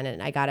back again,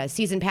 and I got a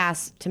season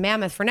pass to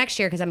Mammoth for next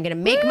year because I'm going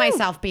to make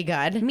myself be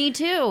good. Me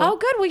too. Oh,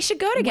 good. We should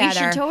go together. We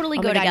should totally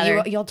Oh go my God,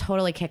 together. You'll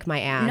totally kick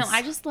my ass. No,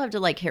 I just love to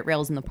like hit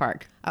rails in the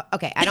park.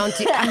 Okay, I don't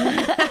do.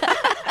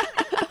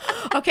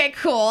 Okay,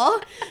 cool.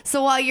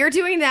 So while you're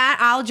doing that,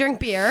 I'll drink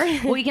beer.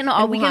 We can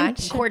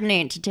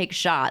coordinate to take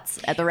shots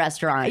at the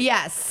restaurant.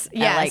 Yes.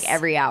 At like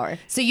every hour.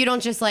 So you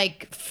don't just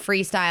like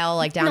freestyle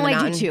like down No, the I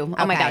mountain? do too.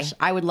 Oh my gosh,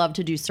 I would love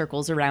to do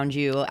circles around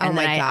you. And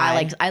my then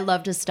God. I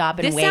love to stop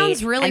and This wait.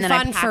 sounds really and then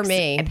fun for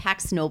me. I pack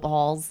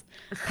snowballs,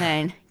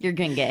 and you're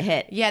gonna get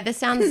hit. Yeah, this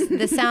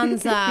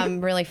sounds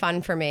really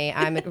fun for me.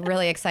 I'm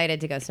really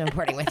excited to go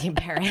snowboarding with you,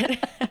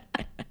 Barrett.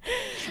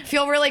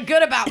 Feel really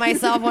good about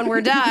myself when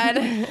we're done.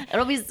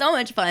 It'll be so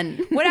much fun.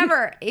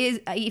 Whatever is,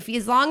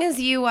 as long as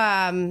you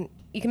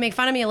you can make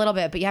fun of me a little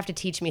bit, but you have to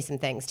teach me some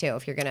things too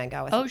if you're gonna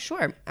go with. Oh,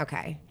 sure.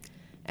 Okay.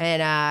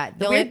 And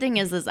the weird thing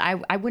is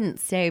I wouldn't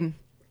say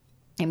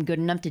I'm good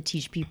enough to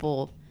teach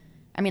people.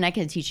 I mean, I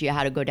can teach you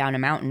how to go down a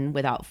mountain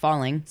without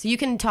falling. So you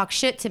can talk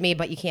shit to me,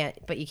 but you can't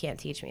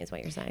teach me, is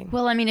what you're saying.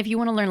 Well, I mean, if you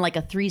want to learn like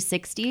a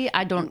 360,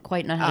 I don't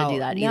quite know how to do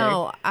that either.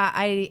 No,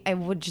 I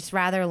would just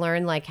rather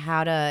learn like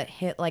how to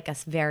hit like a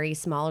very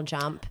small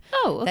jump.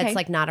 Oh, okay. That's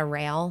like not a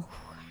rail.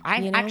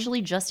 I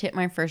actually just hit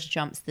my first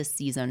jumps this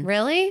season.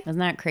 Really? Isn't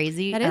that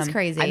crazy? That is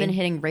crazy. I've been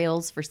hitting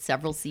rails for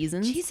several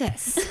seasons.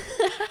 Jesus.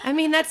 I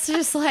mean, that's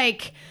just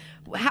like,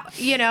 how,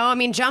 I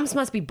mean, jumps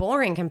must be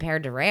boring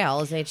compared to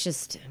rails. It's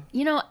just...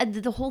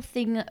 The whole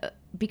thing,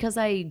 because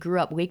I grew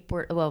up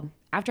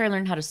after I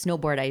learned how to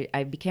snowboard,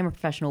 I became a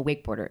professional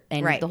wakeboarder.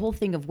 And the whole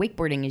thing of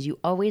wakeboarding is you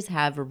always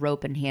have a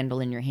rope and handle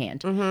in your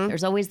hand. Mm-hmm.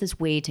 There's always this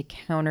way to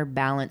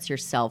counterbalance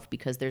yourself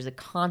because there's a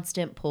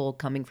constant pull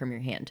coming from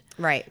your hand.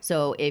 Right.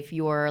 So if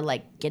you're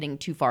like getting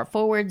too far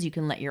forwards, you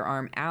can let your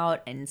arm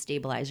out and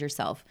stabilize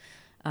yourself.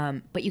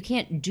 But you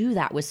can't do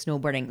that with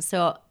snowboarding.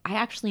 So I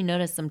actually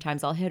notice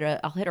sometimes I'll hit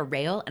a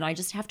rail and I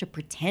just have to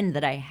pretend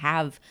that I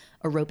have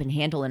a rope and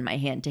handle in my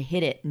hand to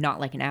hit it, not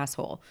like an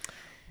asshole.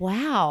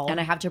 Wow. And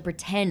I have to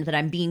pretend that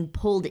I'm being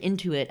pulled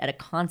into it at a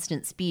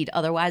constant speed.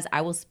 Otherwise,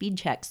 I will speed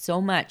check so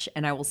much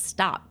and I will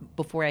stop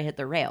before I hit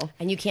the rail.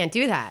 And you can't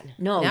do that.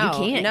 No, you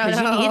can't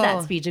because you need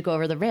that speed to go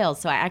over the rail.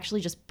 So I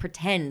actually just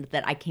pretend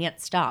that I can't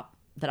stop,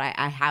 that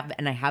I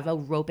have a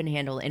rope and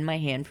handle in my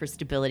hand for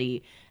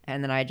stability.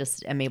 And then I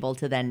just am able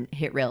to then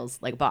hit rails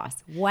like a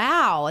boss.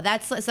 Wow.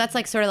 That's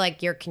like sort of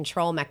like your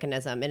control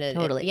mechanism.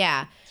 Totally.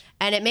 Yeah.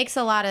 And it makes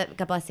a lot of,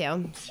 God bless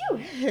you.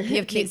 You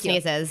have cute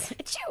sneezes.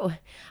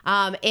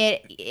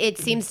 It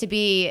seems to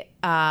be,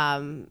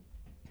 I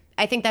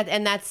think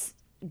that's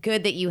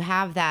good that you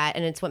have that,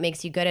 and it's what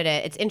makes you good at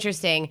it. It's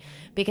interesting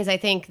because I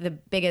think the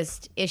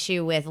biggest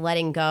issue with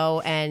letting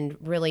go and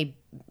really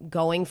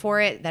going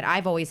for it that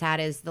I've always had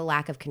is the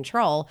lack of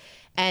control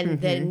and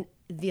then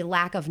the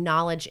lack of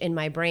knowledge in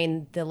my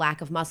brain, the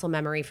lack of muscle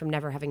memory from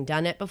never having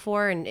done it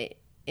before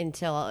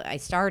until I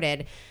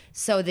started.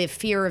 So the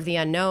fear of the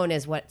unknown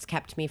is what's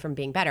kept me from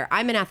being better.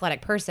 I'm an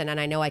athletic person and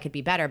I know I could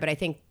be better, but I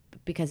think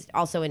because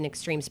also in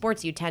extreme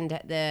sports, you tend to,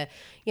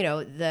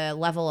 the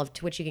level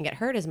to which you can get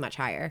hurt is much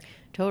higher.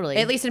 Totally.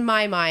 At least in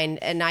my mind.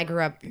 And I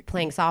grew up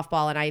playing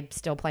softball and I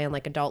still play in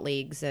like adult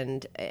leagues.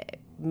 And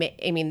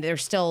I mean,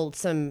 there's still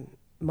some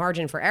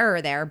margin for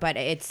error there, but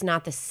it's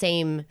not the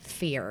same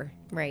fear.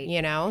 Right.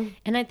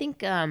 And I think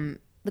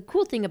the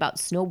cool thing about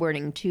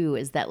snowboarding too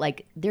is that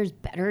like there's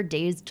better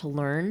days to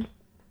learn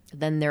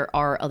than there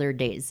are other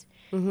days.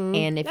 Mm-hmm.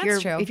 And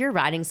if you're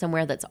riding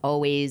somewhere that's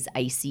always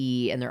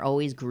icy and they're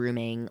always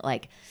grooming,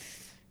 like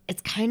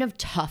it's kind of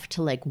tough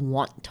to like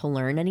want to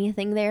learn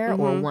anything there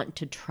or want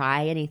to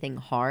try anything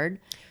hard.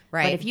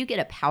 Right. But if you get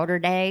a powder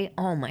day,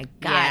 oh my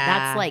God,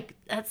 Yeah.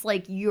 that's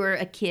like you're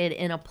a kid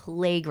in a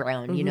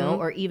playground, you know,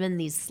 or even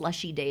these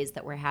slushy days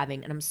that we're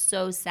having. And I'm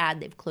so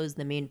sad they've closed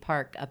the main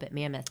park up at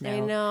Mammoth now. I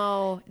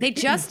know. They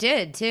just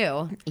did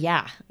too,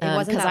 Yeah.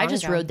 wasn't Because that I long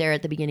just ago. rode there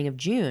at the beginning of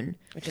June.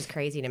 which is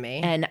crazy to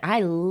me. And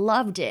I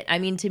loved it. I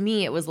mean, to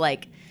me, it was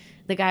like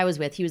the guy I was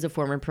with, he was a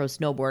former pro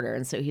snowboarder.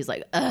 And so he's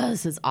like,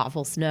 this is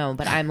awful snow.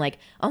 But I'm like,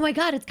 oh my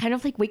God, it's kind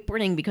of like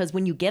wakeboarding because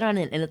when you get on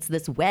it and it's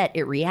this wet,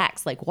 it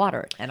reacts like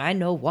water. And I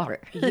know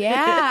water.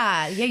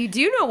 Yeah, you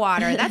do know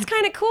water. That's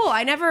kind of cool.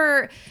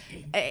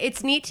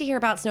 It's neat to hear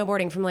about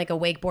snowboarding from like a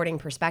wakeboarding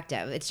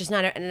perspective. It's just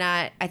not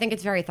I think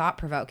it's very thought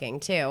provoking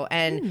too.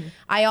 And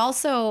I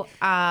also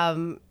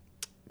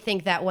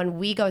think that when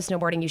we go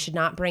snowboarding, you should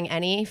not bring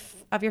any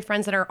of your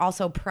friends that are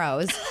also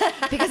pros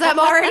because I'm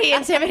already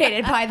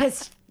intimidated by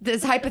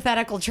this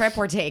hypothetical trip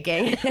we're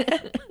taking.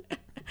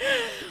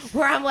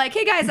 Where I'm like,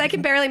 hey guys, I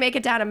can barely make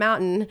it down a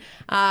mountain.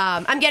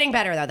 I'm getting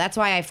better though. That's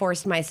why I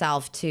forced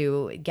myself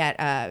to get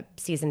a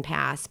season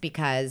pass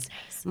because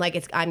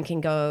like I can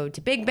go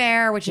to Big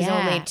Bear, which is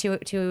only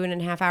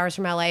 2.5 hours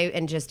from LA,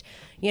 and just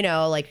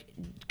like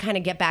kind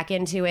of get back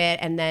into it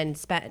and then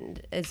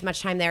spend as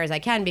much time there as I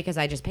can because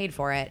I just paid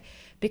for it.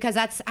 Because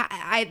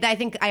I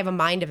think I have a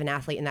mind of an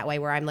athlete in that way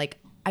where I'm like,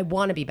 I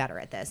want to be better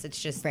at this.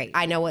 It's just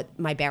I know what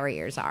my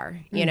barriers are,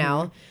 you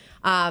know.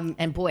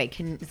 And boy,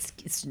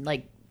 it's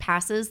like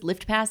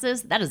lift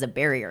passes, that is a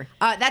barrier.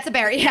 That's a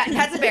barrier. Yeah,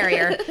 that's a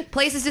barrier.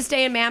 Places to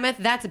stay in Mammoth,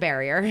 that's a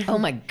barrier. Oh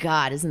my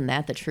God, isn't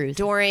that the truth?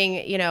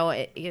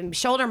 During,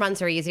 shoulder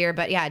months are easier,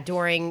 but yeah,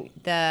 during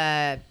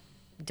the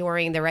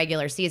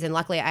regular season,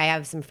 luckily I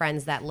have some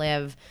friends that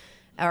live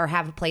or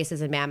have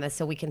places in Mammoth,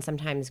 so we can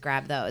sometimes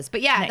grab those.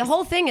 But yeah, the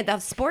whole thing, the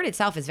sport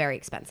itself is very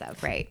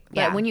expensive. Right.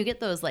 But when you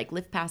get those like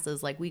lift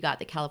passes, like we got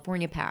the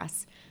California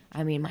pass,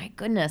 I mean, my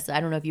goodness,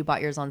 I don't know if you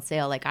bought yours on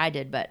sale like I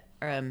did, but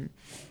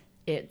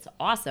it's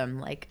awesome.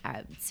 Like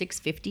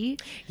 $650.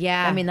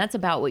 Yeah. I mean, that's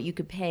about what you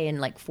could pay in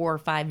like 4 or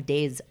 5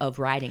 days of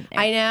riding there.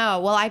 I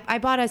know. Well, I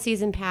bought a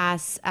season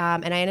pass,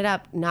 and I ended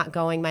up not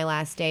going my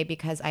last day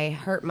because I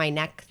hurt my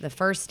neck the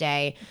first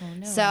day. Oh,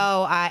 no.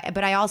 So,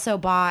 but I also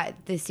bought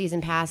the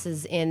season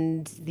passes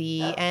in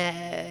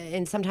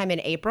sometime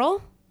in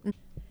April.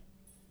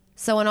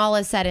 So when all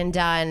is said and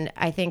done,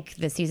 I think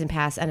the season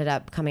pass ended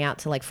up coming out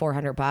to like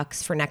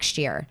 $400 for next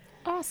year.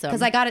 Awesome.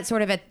 Because I got it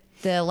sort of at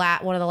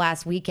one of the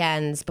last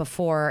weekends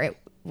before it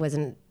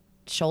wasn't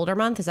shoulder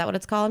month. Is that what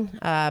it's called?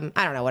 I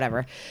don't know,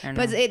 whatever.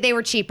 But they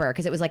were cheaper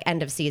because it was like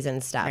end of season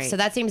stuff. Right. So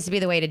that seems to be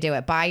the way to do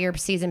it. Buy your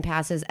season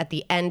passes at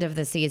the end of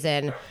the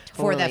season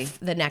for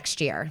the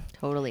next year.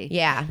 Totally.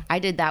 Yeah. I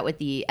did that with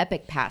the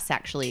Epic Pass,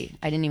 actually.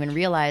 I didn't even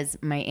realize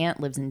my aunt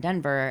lives in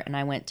Denver, and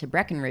I went to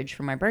Breckenridge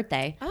for my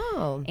birthday.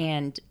 Oh.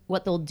 And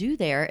what they'll do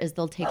there is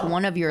they'll take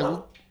one of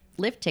your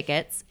lift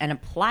tickets and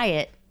apply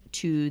it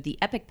to the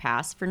Epic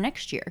Pass for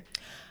next year.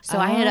 So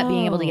I ended up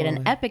being able to get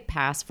an Epic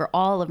Pass for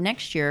all of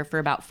next year for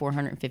about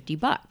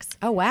 $450.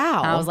 Oh, wow.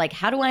 And I was like,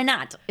 how do I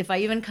not? If I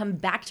even come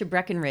back to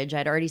Breckenridge,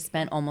 I'd already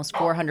spent almost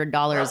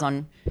 $400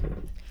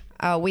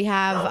 on... We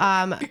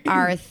have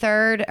our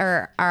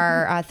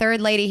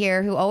third lady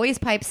here who always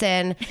pipes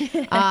in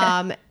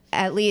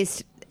at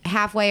least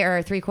halfway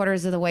or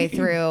 3/4 of the way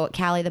through,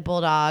 Callie the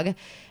Bulldog.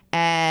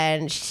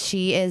 And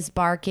she is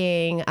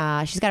barking.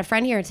 She's got a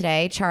friend here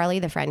today, Charlie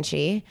the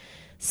Frenchie.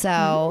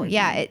 So,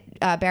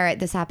 Barrett,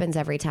 this happens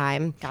every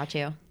time. Got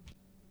you.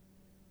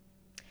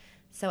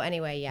 So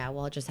anyway,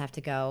 we'll just have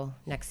to go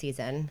next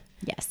season.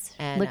 Yes.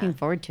 And, looking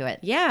forward to it.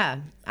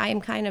 Yeah, I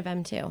am kind of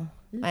am too.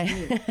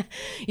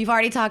 You've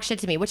already talked shit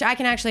to me, which I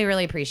can actually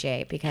really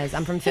appreciate because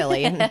I'm from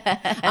Philly.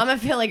 I'm a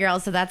Philly girl,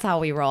 so that's how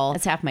we roll.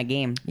 That's half my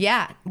game.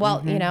 Yeah.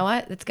 Well, you know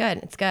what? It's good.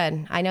 It's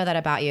good. I know that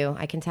about you.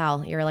 I can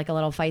tell. You're like a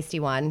little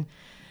feisty one.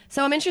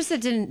 So I'm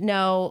interested to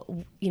know,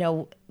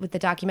 with the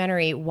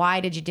documentary, why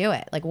did you do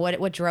it? Like,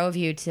 what drove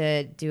you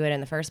to do it in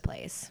the first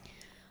place?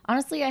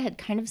 Honestly, I had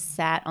kind of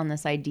sat on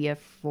this idea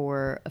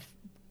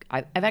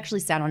I've actually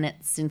sat on it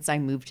since I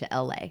moved to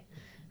LA,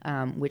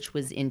 which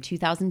was in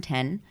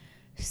 2010.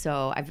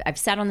 So I've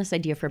sat on this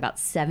idea for about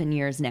 7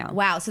 years now.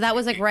 Wow. So that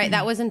was like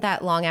that wasn't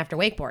that long after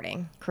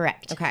wakeboarding.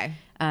 Correct. Okay.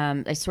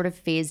 I sort of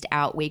phased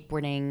out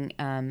wakeboarding.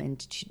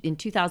 In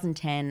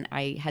 2010,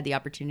 I had the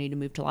opportunity to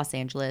move to Los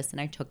Angeles,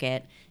 and I took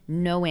it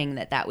knowing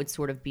that would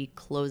sort of be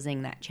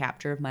closing that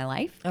chapter of my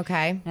life.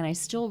 Okay. And I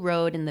still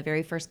rode in the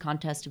very first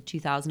contest of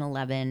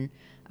 2011,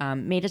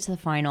 made it to the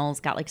finals,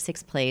 got like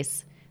 6th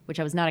place, which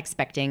I was not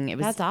expecting.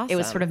 That's awesome. It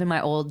was sort of in my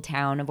old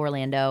town of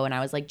Orlando, and I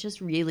was like just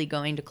really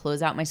going to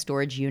close out my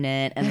storage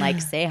unit and like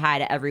say hi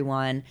to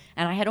everyone.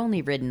 And I had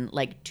only ridden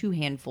like 2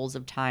 handfuls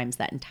of times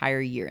that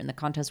entire year, and the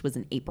contest was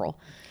in April.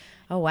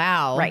 Oh,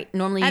 wow. Right.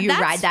 Normally you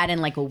ride that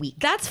in like a week.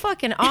 That's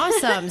fucking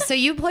awesome. So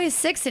you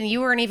placed 6th and you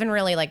weren't even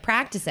really like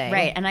practicing.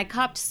 Right. And I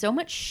copped so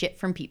much shit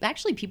from people.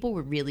 Actually, people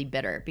were really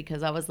bitter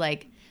because I was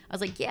like,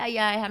 yeah,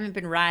 I haven't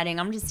been riding.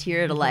 I'm just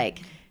here to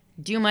like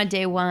do my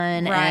day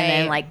one, Right. and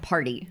then like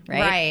party, right?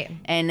 Right.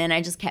 And then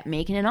I just kept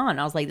making it on.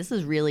 I was like, this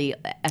is really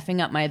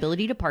effing up my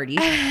ability to party.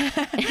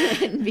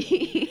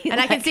 And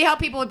I can see how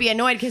people would be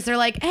annoyed because they're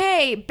like,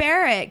 hey,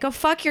 Barrett, go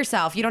fuck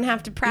yourself. You don't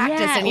have to practice.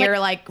 Yeah, and you're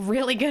like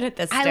really good at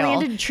this still. I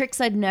landed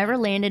tricks I'd never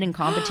landed in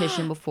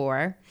competition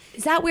before.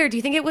 Is that weird? Do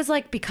you think it was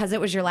like because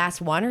it was your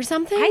last one or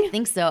something? I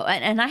think so.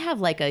 And I have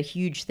like a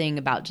huge thing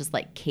about just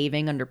like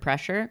caving under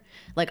pressure.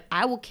 Like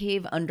I will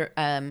cave under,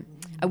 I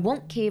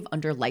won't cave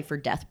under life or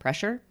death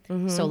pressure.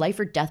 So life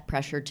or death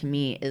pressure to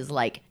me is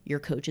like your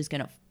coach is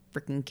going to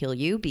freaking kill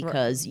you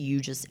because you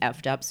just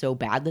effed up so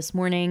bad this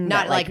morning.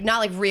 Not that, not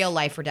like real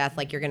life or death,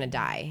 like you're gonna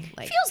die.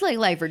 Like feels like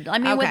life or I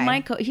mean, with Okay.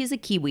 my he's a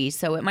Kiwi,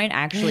 so it might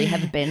actually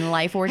have been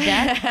life or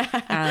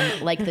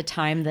death. Like the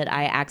time that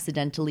I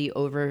accidentally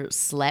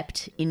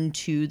overslept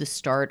into the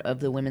start of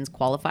the women's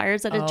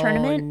qualifiers at a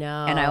tournament,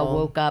 no. and I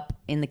woke up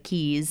in the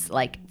Keys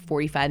like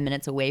 45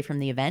 minutes away from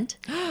the event,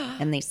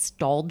 and they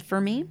stalled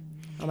for me.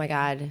 oh my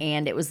god.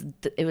 And it was,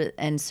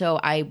 and so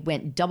I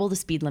went double the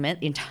speed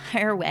limit the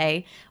entire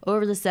way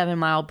over the 7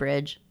 Mile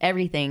Bridge,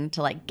 everything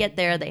to like get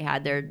there. They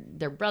had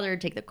their brother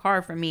take the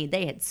car from me.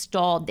 They had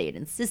stalled. They had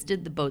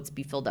insisted the boats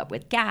be filled up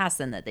with gas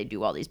and that they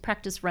do all these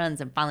practice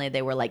runs. And finally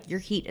they were like, your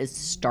heat is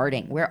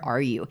starting. Where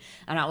are you?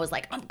 And I was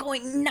like, I'm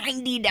going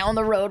 90 down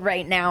the road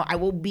right now. I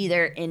will be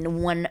there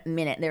in 1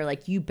 minute. They're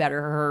like, you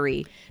better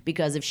hurry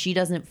because if she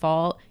doesn't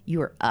fall, you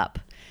are up.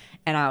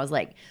 And I was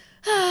like,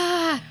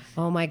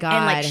 Oh my god.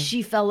 and like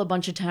she fell a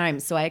bunch of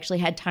times. So I actually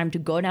had time to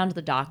go down to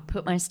the dock,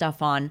 put my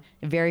stuff on.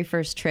 The very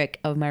first trick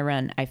of my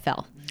run, I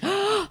fell.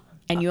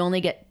 And you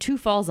only get 2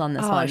 falls on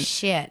this one. Oh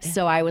shit.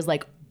 So I was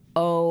like,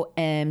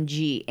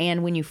 OMG.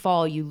 And when you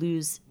fall, you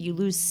lose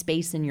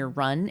space in your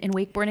run in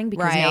wakeboarding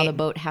because now Right. the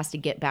boat has to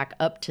get back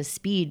up to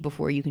speed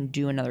before you can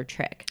do another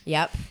trick.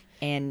 Yep.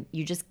 And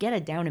you just get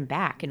it down and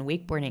back in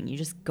wakeboarding. You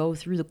just go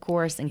through the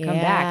course and come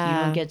back. You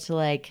Yeah. don't get to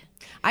like...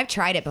 I've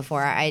tried it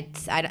before. I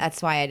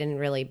that's why I didn't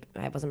really.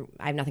 I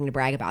have nothing to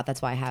brag about.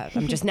 That's why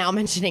I'm just now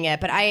mentioning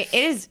it. But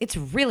it's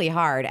really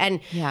hard. And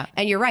Yeah.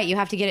 And you're right. You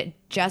have to get it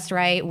just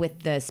right with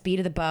the speed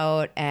of the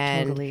boat.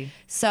 And Totally.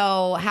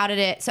 so how did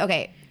it? So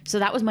okay. So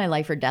that was my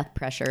life or death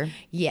pressure.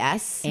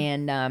 Yes.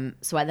 And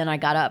so then I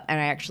got up and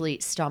I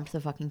actually stomped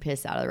the fucking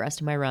piss out of the rest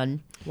of my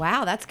run.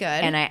 Wow, that's good.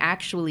 And I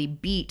actually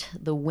beat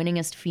the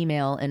winningest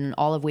female in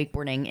all of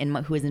wakeboarding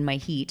who was in my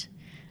heat,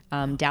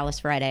 Dallas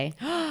Friday.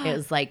 It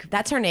was like,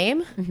 that's her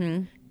name.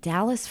 Mm-hmm.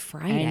 Dallas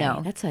Friday. I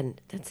know. That's a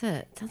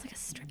sounds like a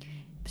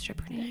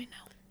stripper name. I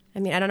know. I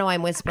mean, I don't know why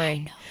I'm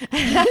whispering.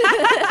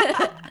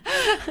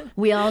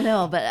 we all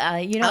know,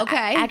 but you know,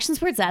 Okay. action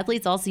sports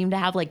athletes all seem to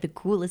have like the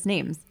coolest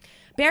names.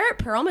 Barrett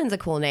Perlman's a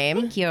cool name.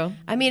 Thank you.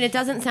 I mean, it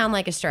doesn't sound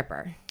like a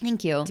stripper,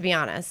 Thank you. to be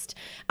honest.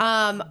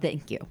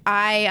 Thank you.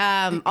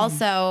 I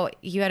also,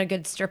 you had a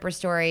good stripper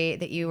story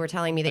that you were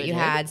telling me that you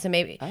had. So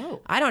maybe,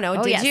 I don't know.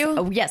 Oh, Did yes. you?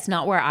 Oh, yes,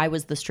 not where I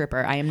was the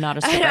stripper. I am not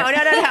a stripper.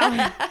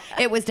 No.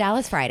 It was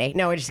Dallas Friday.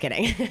 No, we're just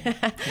kidding.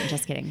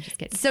 Just kidding. Just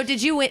kidding. So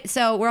did you win?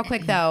 So real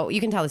quick though, you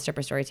can tell the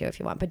stripper story too if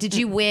you want. But did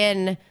you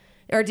win,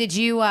 or did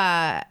you?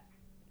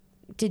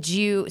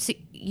 So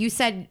you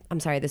said, I'm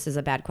sorry, this is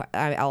a bad question.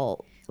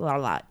 I'll. Blah,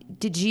 blah.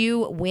 Did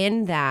you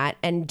win that?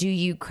 And do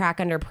you crack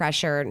under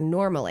pressure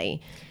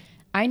normally?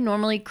 I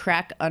normally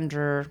crack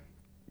under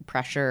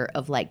pressure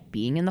of like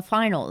being in the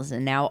finals,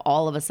 and now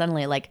all of a sudden,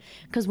 like,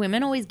 because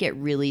women always get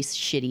really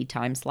shitty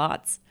time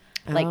slots.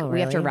 Like Oh,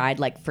 we have to really? ride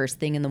like first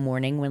thing in the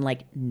morning when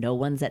like no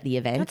one's at the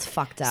event. That's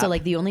fucked up. So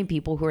like the only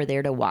people who are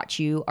there to watch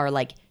you are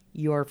like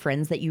your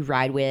friends that you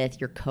ride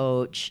with, your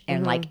coach,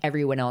 and like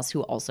everyone else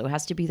who also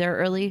has to be there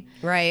early.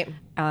 Right.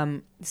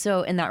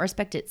 So in that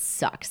respect, it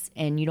sucks,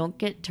 and you don't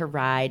get to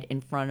ride in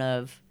front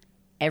of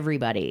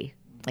everybody,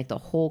 like the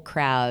whole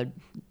crowd,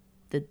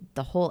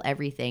 the whole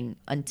everything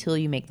until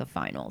you make the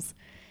finals.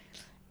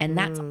 And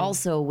that's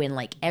also when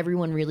like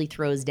everyone really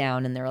throws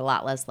down and they're a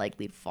lot less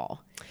likely to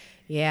fall.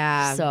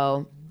 Yeah.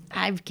 So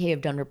I've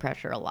caved under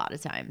pressure a lot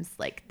of times.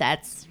 Like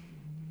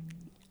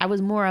I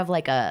was more of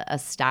like a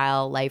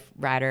style life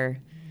rider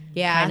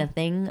kind of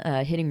thing.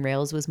 Hitting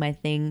rails was my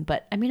thing.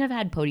 But I mean, I've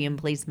had podium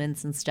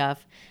placements and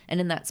stuff. And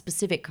in that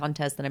specific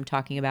contest that I'm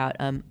talking about,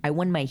 I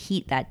won my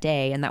heat that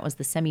day, and that was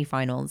the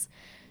semifinals.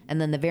 And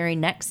then the very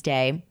next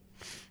day,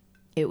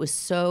 it was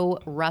so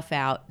rough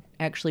out,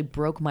 I actually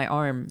broke my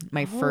arm,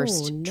 my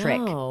first trick.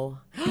 No.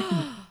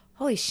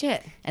 Holy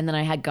shit. And then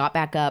I got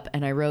back up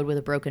and I rode with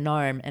a broken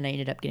arm, and I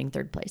ended up getting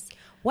 3rd place.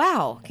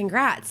 Wow.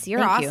 Congrats. You're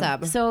Thank you.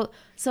 awesome.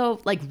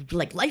 So like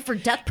life or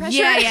death pressure.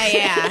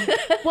 Yeah.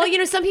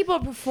 Well, some people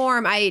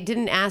perform. I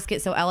didn't ask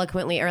it so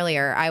eloquently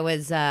earlier. I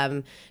was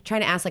trying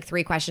to ask like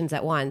 3 questions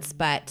at once,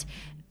 but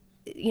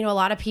a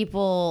lot of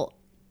people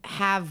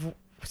have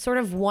sort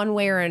of one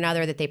way or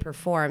another that they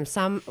perform.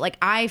 Some, like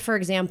I, for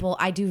example,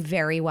 I do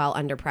very well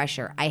under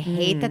pressure. I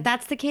hate that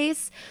that's the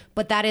case,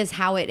 but that is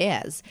how it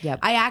is. Yep.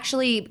 I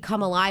actually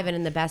come alive and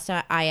in the best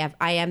I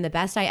am the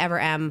best I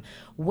ever am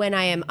when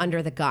I am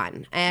under the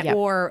gun, Yep.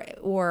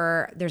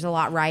 or there's a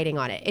lot riding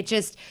on it. It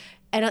just,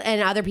 and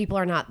other people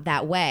are not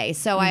that way.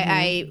 So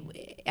I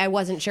I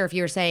wasn't sure if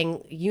you were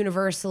saying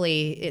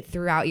universally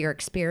throughout your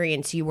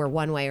experience you were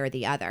one way or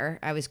the other.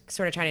 I was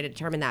sort of trying to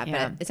determine that,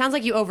 but it sounds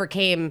like you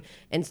overcame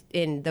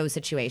in those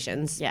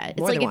situations. Yeah, it's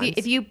like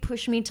if you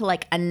push me to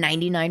like a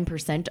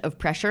 99% of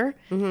pressure,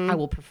 I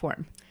will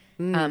perform.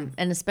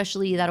 And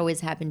especially that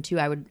always happened too.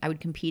 I would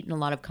compete in a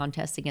lot of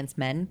contests against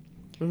men.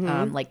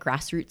 Like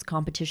grassroots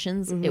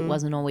competitions. It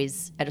wasn't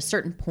always, at a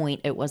certain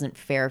point, it wasn't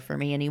fair for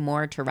me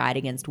anymore to ride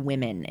against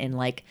women in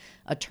like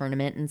a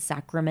tournament in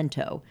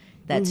Sacramento.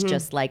 That's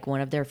just like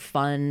one of their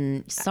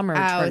fun summer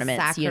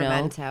tournaments,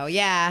 Sacramento,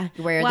 yeah.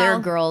 Where their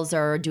girls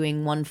are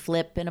doing one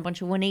flip and a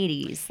bunch of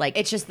 180s. Like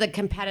it's just the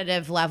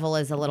competitive level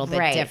is a little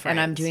bit different. And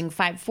I'm doing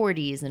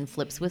 540s and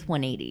flips with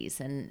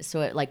 180s. And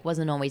so it like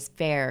wasn't always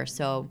fair.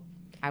 So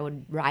I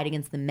would ride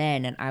against the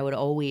men and I would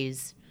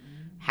always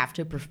have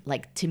to,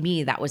 like, to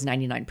me, that was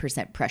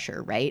 99%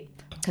 pressure, right?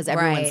 Because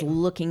everyone's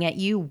looking at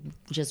you,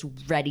 just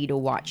ready to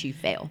watch you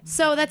fail.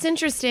 So that's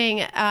interesting.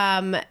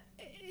 So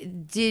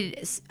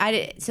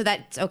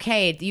that's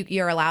okay.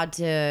 You're allowed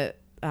to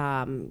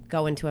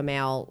go into a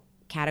male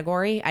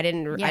category. I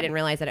didn't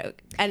realize that.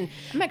 And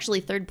I'm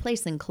actually third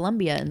place in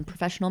Columbia in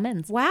professional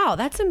men's. Wow,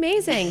 that's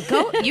amazing.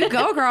 Go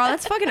girl.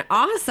 That's fucking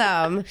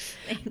awesome.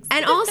 Thanks.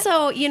 And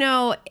also,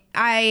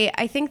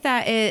 I think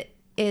that it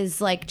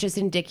is like just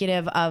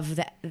indicative of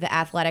the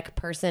athletic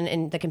person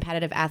and the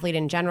competitive athlete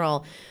in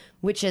general,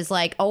 which is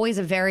like always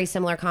a very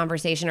similar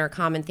conversation or a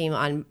common theme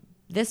on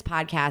this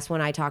podcast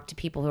when I talk to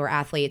people who are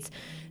athletes,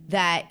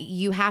 that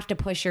you have to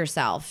push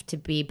yourself to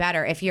be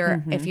better. If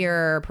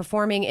you're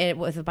performing it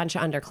with a bunch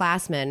of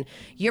underclassmen,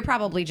 you're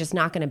probably just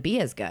not going to be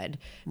as good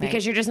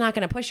because you're just not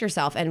going to push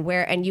yourself.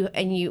 And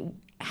you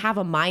have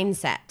a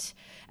mindset.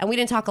 And we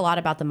didn't talk a lot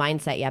about the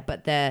mindset yet,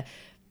 but the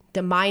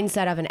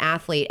mindset of an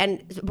athlete.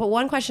 But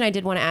one question I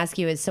did want to ask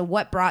you is, so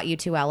what brought you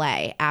to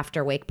LA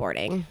after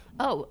wakeboarding?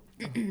 Oh,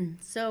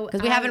 so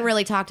because we haven't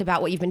really talked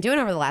about what you've been doing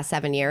over the last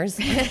 7 years.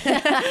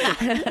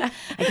 I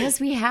guess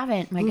we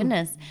haven't. My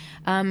goodness.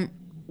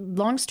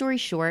 Long story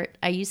short,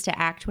 I used to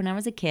act when I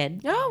was a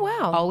kid. Oh,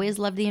 wow. Always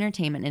loved the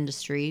entertainment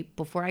industry.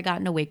 Before I got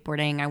into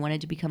wakeboarding, I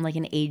wanted to become like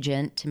an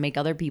agent to make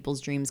other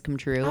people's dreams come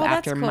true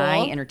after cool.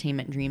 my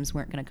entertainment dreams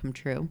weren't going to come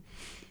true.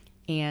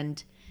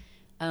 And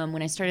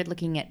when I started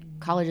looking at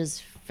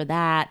colleges for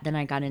that, then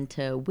I got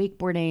into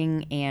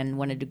wakeboarding and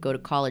wanted to go to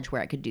college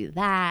where I could do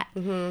that.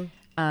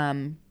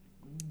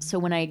 So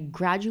when I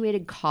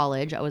graduated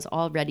college, I was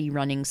already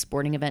running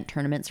sporting event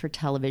tournaments for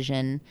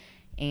television.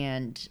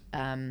 And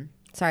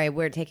sorry,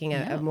 we're taking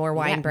a more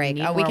wine break.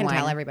 Oh, we can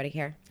tell everybody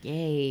here.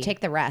 Yay.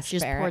 Take the rest.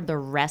 Just poured the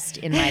rest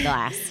in my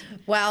glass.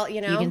 Well,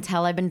 you can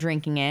tell I've been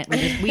drinking it.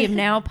 We have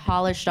now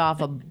polished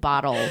off a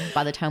bottle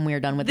by the time we are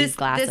done with these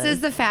glasses. This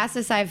is the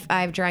fastest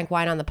I've drank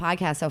wine on the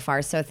podcast so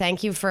far. So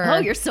thank you for. Oh,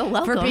 you're so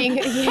welcome.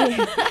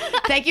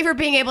 Thank you for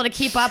being able to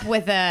keep up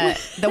with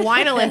the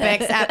wine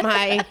Olympics at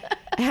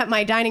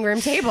my dining room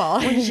table.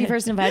 When she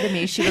first invited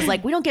me, she was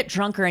like, "We don't get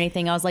drunk or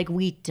anything." I was like,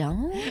 "We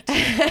don't."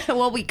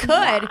 Well, we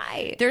could.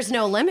 Why? There's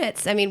no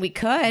limits. I mean, we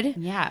could.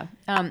 Yeah.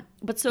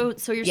 But so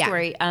your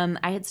story.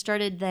 I had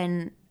started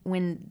then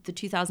when the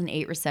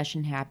 2008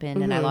 recession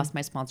happened and I lost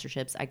my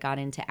sponsorships. I got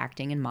into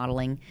acting and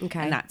modeling. Okay.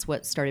 And that's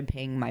what started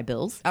paying my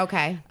bills.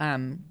 Okay.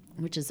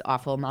 Which is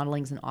awful.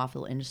 Modeling's an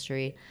awful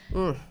industry.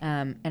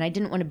 And I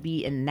didn't want to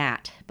be in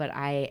that, but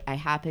I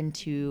happened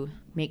to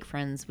make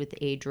friends with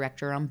a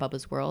director on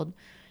Bubba's World.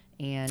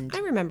 And I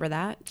remember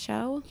that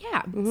show.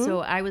 Yeah.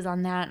 So I was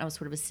on that and I was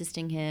sort of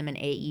assisting him and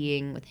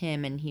AEing with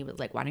him. And he was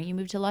like, "Why don't you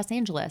move to Los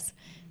Angeles?"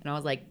 And I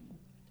was like,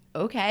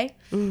 okay.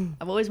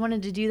 I've always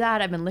wanted to do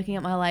that. I've been looking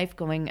at my life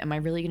going, am I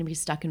really going to be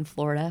stuck in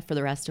Florida for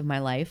the rest of my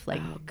life?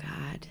 Like, oh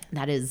God.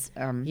 That is,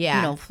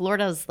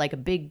 Florida's like a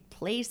big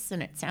place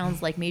and it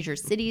sounds like major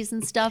cities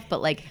and stuff,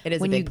 but like it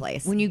is a big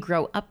place. When you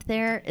grow up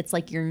there, it's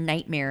like your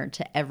nightmare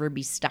to ever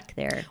be stuck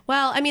there.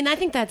 Well, I mean, I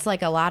think that's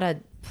like a lot of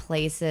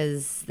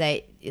places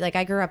that, like,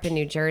 I grew up in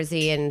New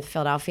Jersey and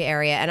Philadelphia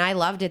area and I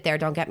loved it there.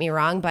 Don't get me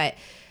wrong, but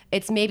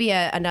it's maybe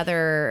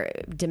another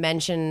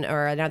dimension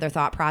or another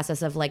thought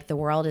process of like the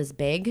world is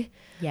big.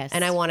 Yes.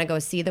 And I want to go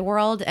see the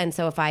world. And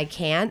so if I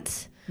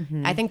can't,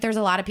 I think there's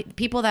a lot of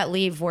people that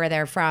leave where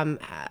they're from.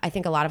 I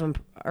think a lot of them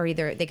are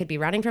either they could be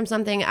running from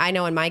something. I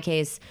know in my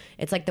case,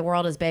 it's like the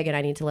world is big and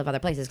I need to live other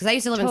places. Because I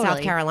used to live in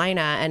South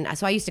Carolina. And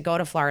so I used to go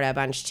to Florida a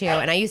bunch too.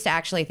 And I used to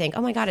actually think,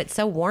 oh my God, it's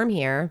so warm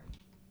here.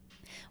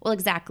 Well,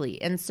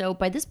 exactly. And so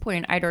by this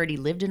point, I'd already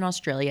lived in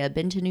Australia,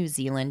 been to New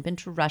Zealand, been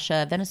to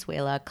Russia,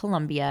 Venezuela,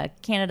 Colombia,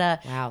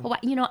 Canada. Wow.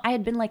 I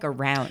had been like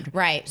around.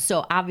 Right.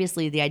 So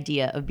obviously the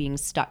idea of being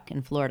stuck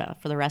in Florida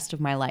for the rest of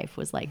my life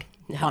was like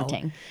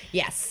haunting.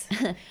 Yes.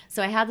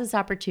 So I had this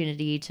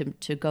opportunity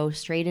to go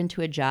straight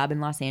into a job in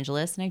Los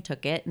Angeles, and I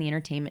took it in the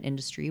entertainment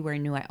industry where I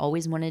knew I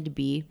always wanted to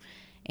be.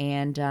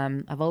 And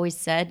I've always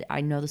said,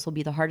 I know this will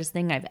be the hardest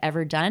thing I've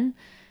ever done,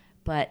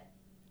 but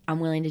I'm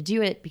willing to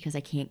do it because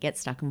I can't get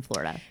stuck in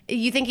Florida.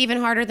 You think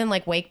even harder than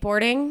like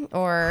wakeboarding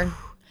or?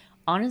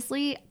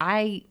 Honestly,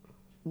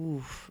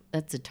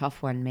 that's a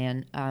tough one,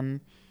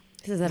 man.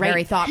 This is a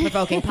very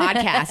thought-provoking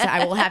podcast,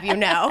 I will have you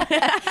know.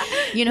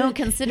 You know,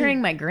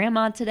 considering my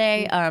grandma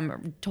today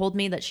told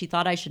me that she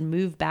thought I should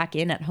move back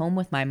in at home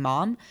with my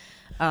mom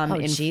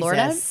in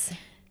Florida.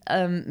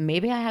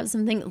 Maybe I have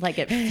something, like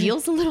it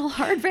feels a little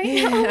hard right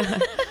now.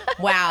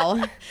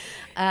 Wow.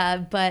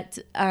 But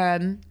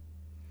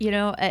you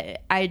know,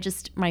 I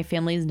just, my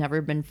family's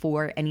never been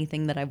for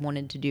anything that I've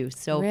wanted to do.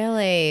 So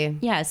really?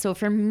 Yeah. So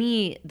for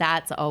me,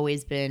 that's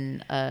always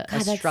been a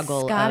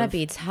struggle. It's gotta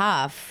be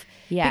tough.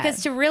 Yeah.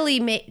 Because to really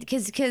make,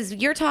 because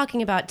you're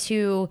talking about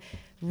two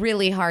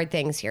really hard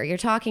things here. You're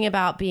talking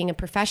about being a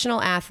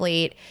professional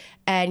athlete,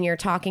 and you're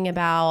talking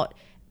about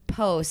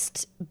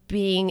post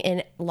being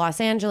in Los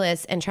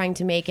Angeles and trying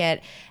to make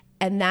it.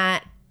 And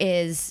that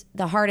is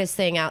the hardest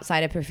thing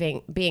outside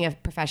of being a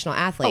professional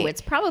athlete. Oh, it's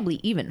probably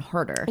even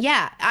harder.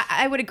 Yeah,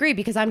 I would agree,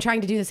 because I'm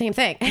trying to do the same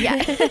thing. Yeah.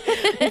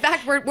 In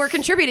fact, we're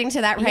contributing to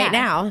that right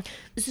now.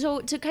 So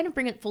to kind of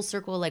bring it full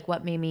circle, like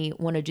what made me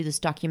want to do this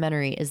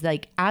documentary is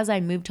like, as I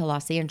moved to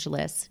Los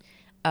Angeles,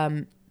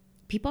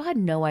 people had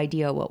no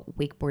idea what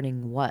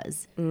wakeboarding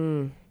was.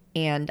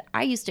 And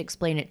I used to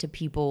explain it to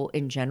people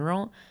in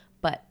general,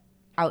 but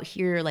out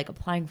here, like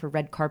applying for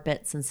red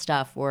carpets and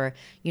stuff, or,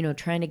 you know,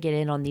 trying to get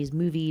in on these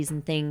movies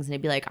and things, and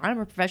they'd be like, I'm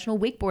a professional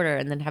wakeboarder,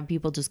 and then have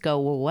people just go,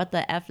 well, what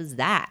the F is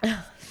that?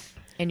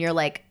 And you're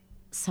like,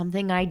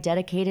 something I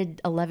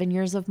dedicated 11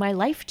 years of my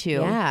life to.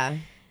 Yeah.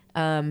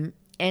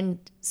 And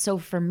so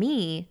for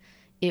me,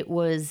 it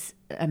was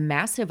a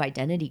massive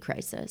identity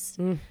crisis.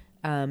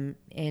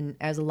 And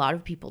as a lot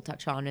of people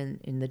touch on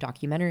in the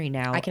documentary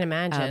now, I can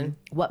imagine.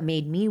 What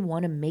made me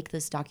want to make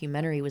this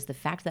documentary was the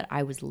fact that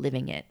I was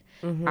living it.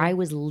 I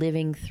was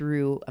living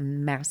through a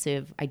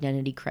massive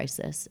identity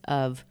crisis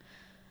of,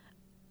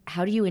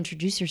 how do you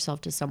introduce yourself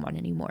to someone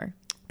anymore?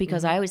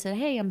 Because I always said,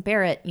 hey, I'm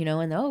Barrett, you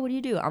know, and what do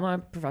you do? I'm a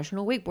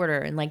professional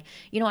wakeboarder. And like,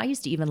 you know, I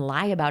used to even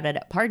lie about it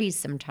at parties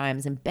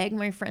sometimes and beg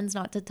my friends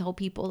not to tell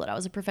people that I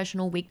was a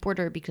professional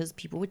wakeboarder, because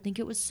people would think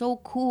it was so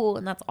cool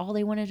and that's all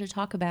they wanted to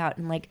talk about.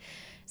 And like,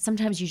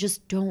 sometimes you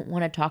just don't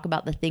want to talk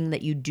about the thing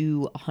that you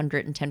do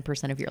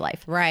 110% of your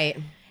life. Right.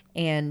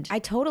 And I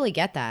totally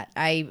get that.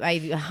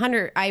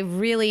 I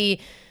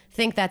really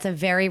think that's a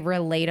very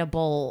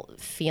relatable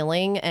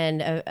feeling,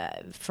 and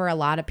for a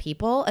lot of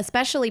people,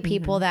 especially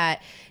people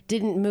that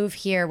didn't move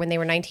here when they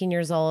were 19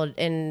 years old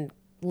and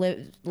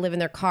live in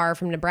their car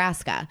from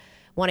Nebraska,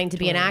 wanting to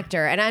be an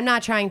actor. And I'm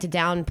not trying to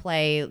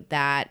downplay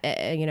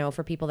that, you know,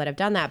 for people that have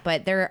done that,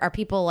 but there are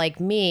people like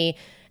me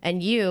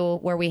and you,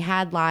 where we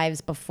had lives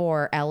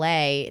before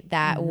LA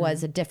that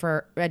was a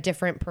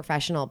different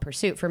professional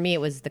pursuit. For me, it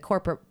was the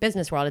corporate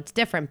business world. It's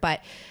different, but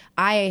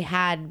I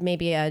had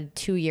maybe a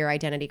 2-year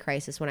identity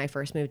crisis when I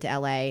first moved to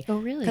LA. Oh,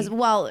 really? Because,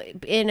 well,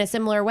 in a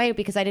similar way,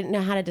 because I didn't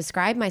know how to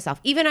describe myself.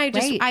 Even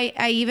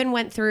I even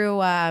went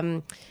through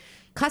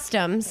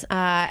customs,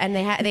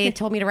 and they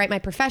told me to write my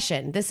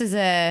profession. This is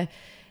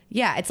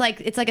it's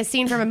like a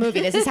scene from a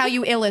movie. This is how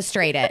you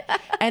illustrate it.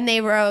 And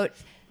they wrote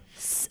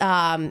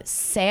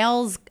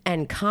sales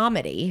and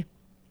comedy,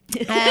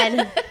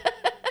 and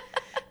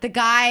the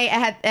guy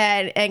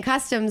at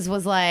customs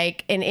was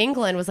like, in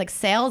England, was like,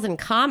 sales and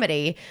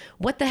comedy,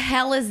 what the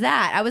hell is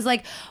that? I was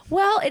like,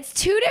 well, it's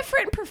two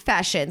different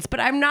professions, but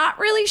I'm not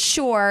really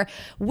sure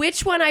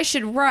which one I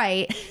should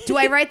write. Do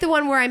I write the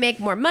one where I make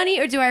more money,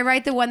 or do I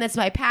write the one that's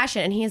my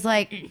passion? And he's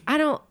like, I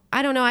don't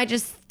know, I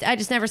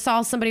just never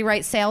saw somebody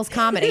write sales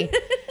comedy.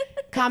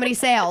 Comedy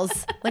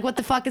sales, like, what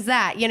the fuck is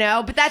that, you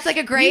know? But that's like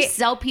a great, you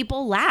sell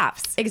people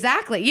laughs.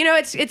 Exactly, you know,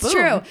 it's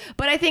true.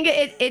 But I think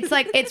it's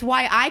like, it's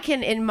why I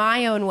can, in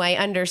my own way,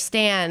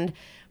 understand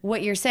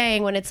what you're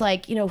saying when it's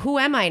like, you know, who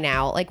am I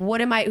now? Like, who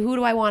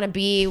do I want to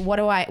be? What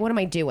am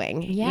I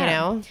doing?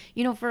 Yeah.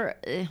 You know, for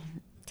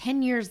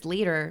 10 years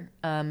later,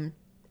 I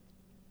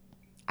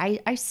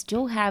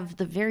still have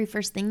the very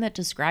first thing that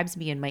describes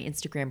me in my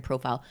Instagram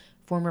profile,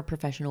 former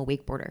professional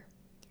wakeboarder.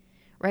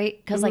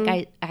 Right? Because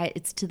like I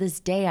it's to this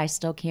day, I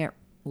still can't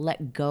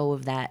let go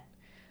of that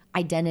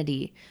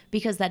identity,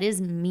 because that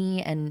is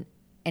me. And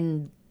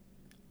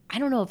I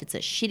don't know if it's a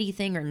shitty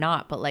thing or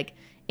not, but like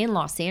in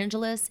Los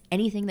Angeles,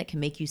 anything that can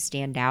make you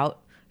stand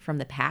out from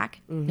the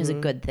pack is a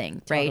good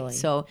thing, right? Totally.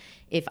 So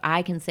if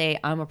I can say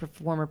I'm a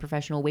former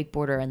professional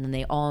wakeboarder, and then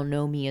they all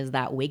know me as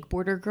that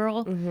wakeboarder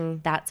girl,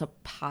 that's a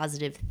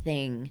positive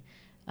thing.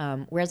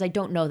 Whereas I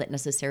don't know that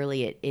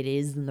necessarily it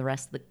is in the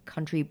rest of the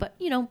country, but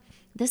you know,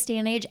 this day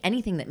and age,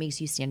 anything that makes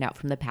you stand out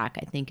from the pack,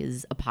 I think,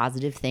 is a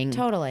positive thing.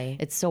 Totally.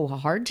 It's so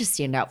hard to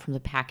stand out from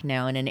the pack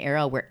now in an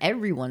era where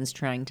everyone's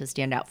trying to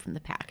stand out from the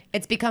pack.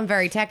 It's become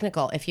very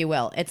technical, if you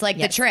will. It's like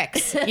the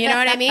tricks. You know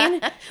what I mean?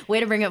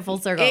 Way to bring it full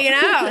circle. You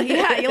know,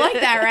 yeah, you like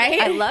that,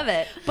 right? I love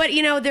it. But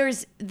you know,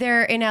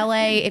 there in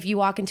LA, if you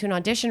walk into an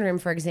audition room,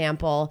 for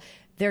example,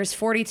 there's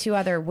 42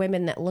 other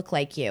women that look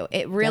like you.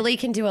 It really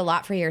can do a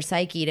lot for your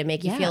psyche to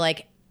make you feel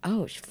like,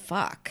 oh,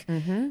 fuck.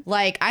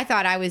 Like, I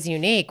thought I was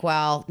unique.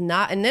 Well,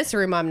 not in this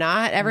room, I'm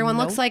not. Everyone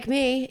looks like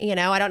me. You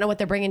know, I don't know what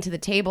they're bringing to the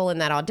table in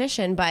that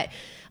audition, but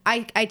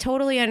I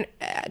totally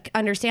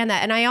understand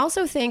that. And I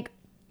also think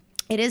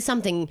it is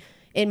something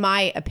in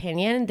my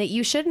opinion, that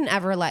you shouldn't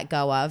ever let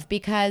go of,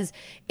 because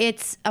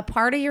it's a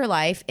part of your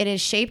life. It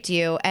has shaped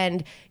you,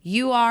 and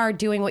you are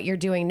doing what you're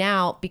doing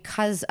now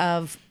because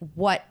of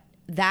what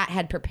that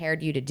had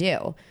prepared you to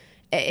do.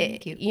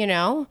 Thank you. You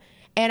know?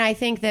 And I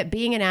think that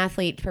being an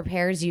athlete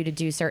prepares you to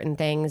do certain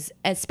things,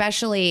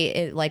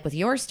 especially like with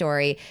your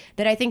story,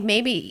 that I think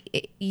maybe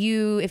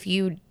if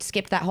you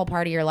skipped that whole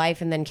part of your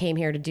life and then came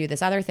here to do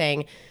this other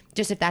thing,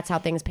 just if that's how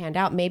things panned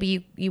out,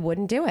 maybe you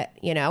wouldn't do it,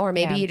 you know, or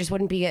maybe you just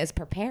wouldn't be as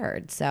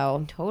prepared.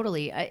 So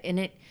Totally.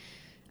 I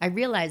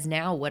realize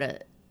now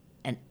what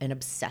an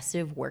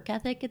obsessive work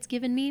ethic it's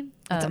given me.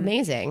 It's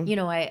amazing. You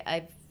know,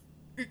 I've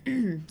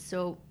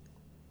so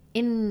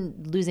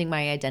in losing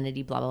my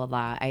identity, blah, blah,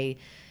 blah, I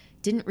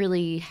didn't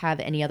really have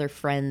any other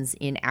friends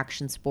in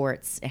action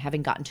sports.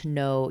 Having gotten to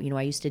know, you know,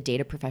 I used to date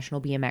a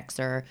professional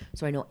BMXer,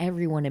 so I know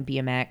everyone in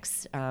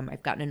BMX.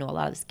 I've gotten to know a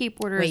lot of the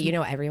skateboarders. Wait, you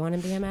know everyone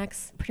in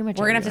BMX? Pretty much.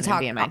 We're going to have to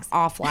talk BMX.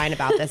 Offline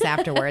about this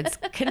afterwards.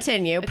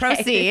 Continue.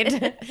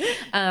 Proceed.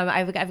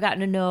 I've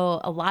gotten to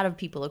know a lot of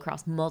people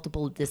across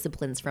multiple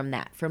disciplines from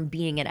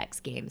being at X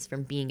Games,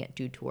 from being at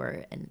Dew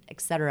Tour, and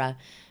etc.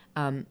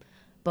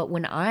 But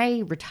when I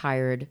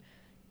retired,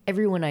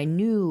 everyone I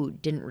knew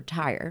didn't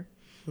retire.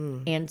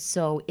 And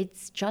so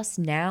it's just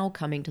now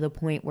coming to the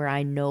point where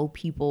I know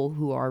people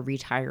who are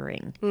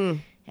retiring.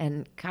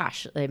 And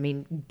gosh, I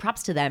mean,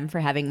 props to them for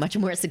having much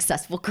more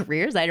successful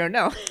careers. I don't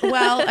know.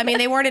 Well, I mean,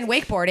 they weren't in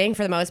wakeboarding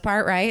for the most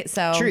part, right?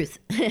 So Truth.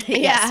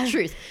 Yes,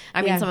 truth.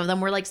 I mean, some of them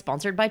were like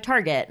sponsored by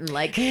Target and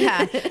like,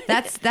 yeah,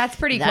 that's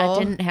pretty cool. That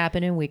didn't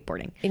happen in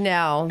wakeboarding.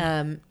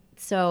 No.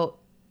 So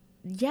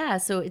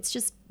it's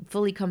just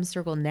fully come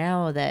circle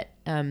now that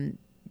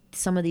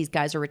some of these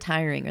guys are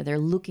retiring or they're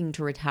looking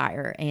to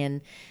retire,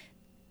 and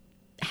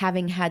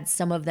having had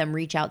some of them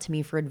reach out to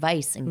me for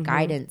advice and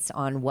guidance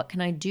on what can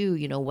I do,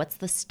 you know, what's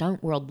the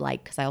stunt world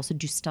like? Because I also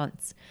do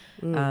stunts.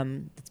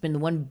 It's been the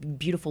one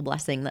beautiful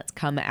blessing that's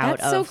come out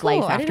That's of so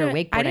cool. life after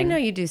wakeboarding. I didn't know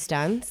you do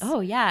stunts.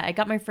 Oh yeah, I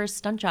got my first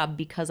stunt job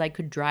because I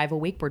could drive a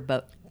wakeboard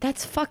boat.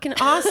 That's fucking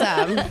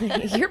awesome.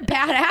 You're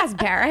badass,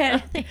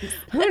 Barrett.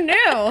 Who knew?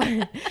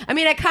 I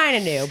mean, I kind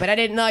of knew, but I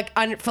didn't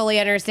like fully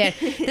understand.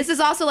 This is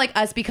also like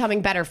us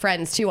becoming better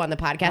friends too on the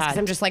podcast, because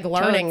I'm just like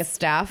learning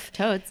stuff.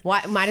 Totes.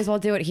 Why, might as well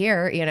do it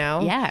here, you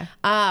know? Yeah.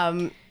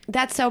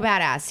 That's so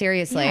badass.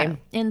 Seriously. Yeah.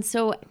 And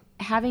so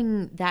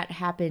having that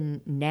happen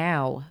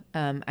now,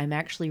 I'm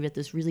actually at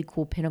this really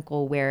cool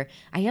pinnacle where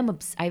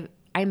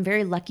I'm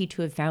very lucky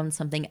to have found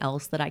something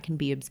else that I can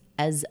be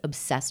as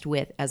obsessed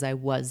with as I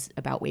was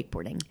about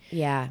wakeboarding.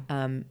 Yeah.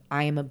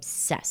 I am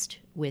obsessed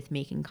with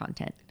making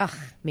content,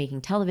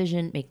 making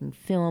television, making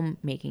film,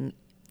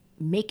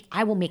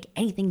 I will make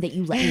anything that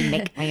you let me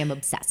make. I am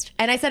obsessed.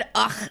 And I said,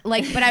 ugh,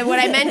 like, but what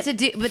I meant to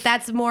do, but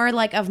that's more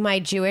like of my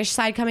Jewish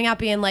side coming out,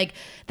 being like,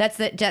 that's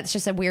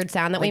just a weird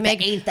sound that we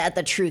make. Ain't that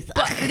the truth?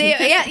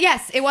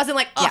 Yes, it wasn't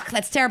like, ugh,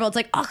 that's terrible. It's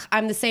like, ugh,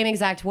 I'm the same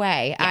exact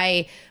way. Yeah.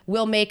 I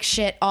will make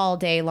shit all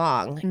day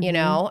long, you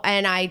know?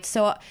 And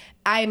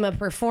I'm a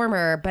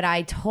performer, but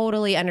I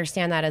totally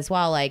understand that as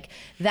well. Like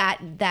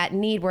that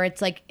need where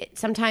it's like,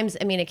 sometimes,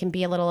 I mean, it can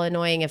be a little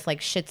annoying if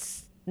like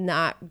shit's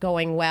not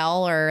going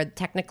well or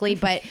technically,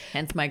 but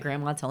hence my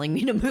grandma telling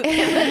me to move.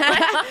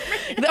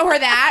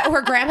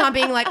 or grandma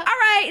being like, all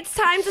right, it's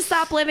time to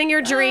stop living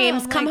your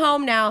dreams. Come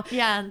home now.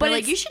 Yeah. But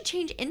like, you should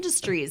change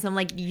industries. I'm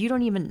like, you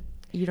don't even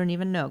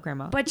know,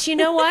 Grandma. But you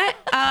know what?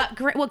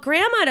 What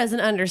Grandma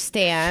doesn't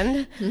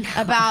understand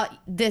about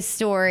this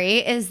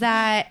story is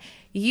that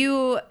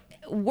you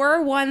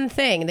were one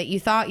thing that you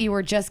thought you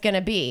were just going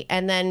to be.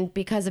 And then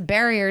because of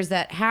barriers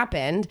that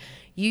happened,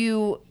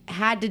 you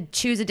had to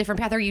choose a different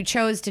path, or you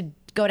chose to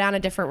go down a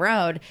different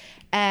road,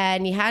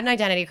 and you had an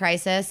identity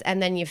crisis,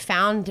 and then you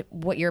found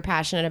what you're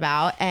passionate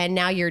about, and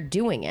now you're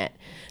doing it.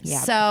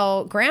 Yeah.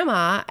 So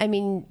Grandma, I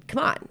mean,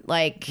 come on,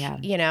 like,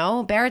 you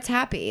know, Barrett's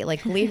happy.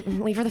 Like, leave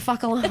her the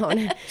fuck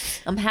alone.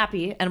 I'm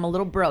happy, and I'm a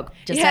little broke,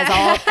 just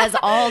as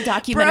all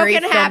documentary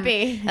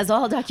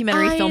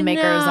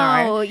filmmakers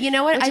are. You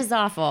know what? Which is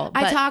awful.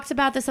 I talked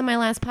about this on my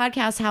last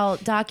podcast, how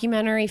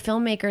documentary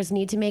filmmakers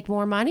need to make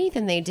more money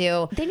than they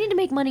do. They need to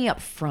make money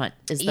up front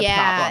is the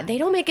problem. They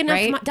don't make enough.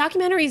 Right?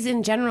 Documentaries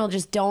in general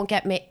just don't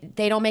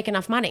they don't make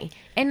enough money.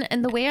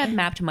 And the way I've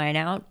mapped mine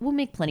out, we'll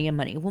make plenty of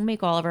money. We'll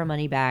make all of our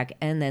money back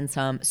and then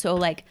some. So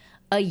like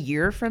a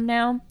year from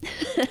now,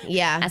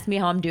 ask me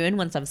how I'm doing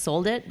once I've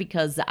sold it,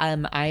 because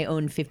I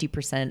own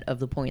 50% of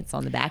the points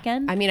on the back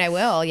end. I mean, I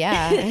will,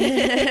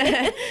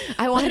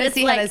 I want to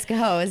see how this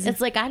goes.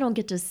 It's like I don't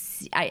get to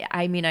see.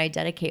 I mean, I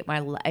dedicate my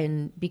life,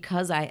 and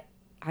because I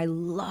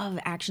love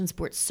action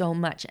sports so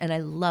much, and I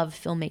love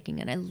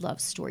filmmaking, and I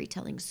love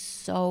storytelling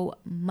so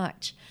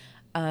much.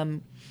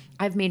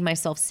 I've made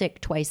myself sick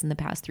twice in the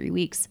past 3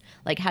 weeks.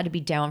 Like, had to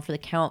be down for the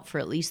count for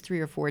at least 3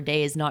 or 4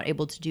 days, not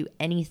able to do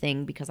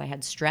anything because I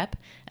had strep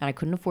and I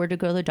couldn't afford to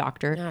go to the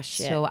doctor. Oh,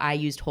 shit. So I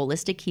used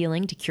holistic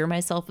healing to cure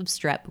myself of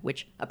strep,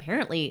 which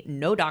apparently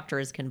no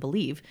doctors can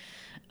believe.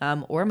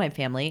 or my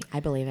family. I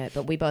believe it,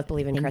 but we both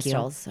believe in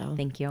crystals. So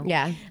Thank you.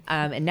 Yeah.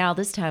 And now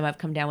this time I've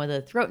come down with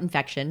a throat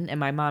infection, and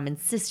my mom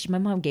insists. My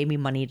mom gave me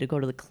money to go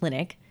to the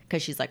clinic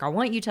because she's like, I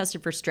want you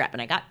tested for strep.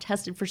 And I got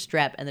tested for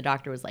strep, and the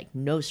doctor was like,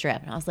 no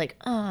strep. And I was like,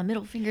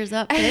 middle fingers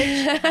up,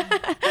 bitch.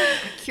 I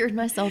cured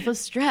myself of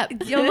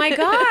strep. Oh my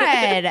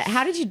God.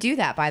 How did you do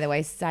that, by the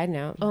way? Side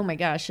note. Oh my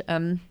gosh.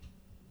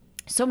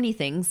 So many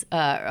things.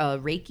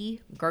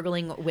 Reiki,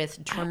 gargling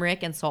with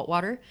turmeric and salt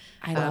water.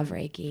 I love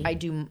Reiki. I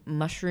do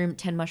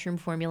 10 mushroom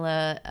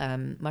formula,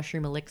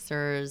 mushroom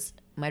elixirs,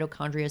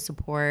 mitochondria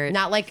support.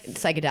 Not like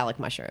psychedelic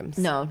mushrooms.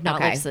 No, not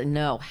Okay. like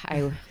no.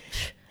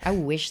 I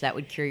wish that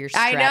would cure your strep.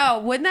 I know.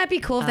 Wouldn't that be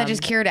cool if that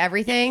just cured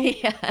everything?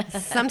 Yeah.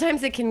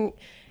 Sometimes it can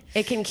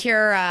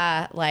cure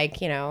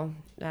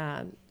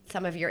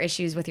some of your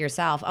issues with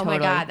yourself. Oh my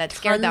Totally. God, that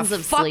scared Tons the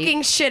of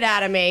fucking shit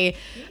out of me.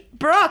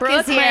 Brooke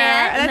is here. in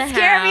That the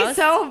scared me house.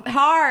 so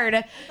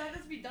hard.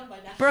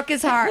 Brooke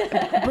is hard.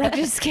 Brooke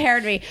just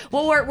scared me.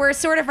 Well, we're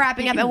sort of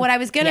wrapping up, and what I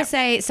was gonna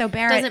say. So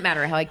Barrett, Doesn't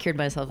matter how I cured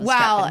myself of strep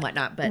well, and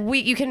whatnot, but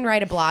you can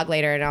write a blog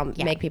later, and I'll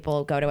make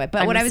people go to it.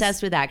 But I'm what I was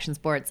obsessed with action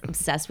sports,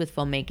 obsessed with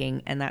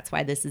filmmaking, and that's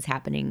why this is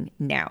happening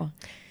now.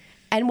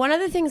 And one of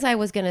the things I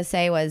was going to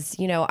say was,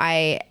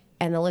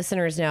 and the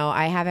listeners know,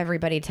 I have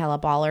everybody tell a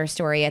baller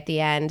story at the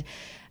end.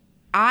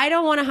 I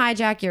don't want to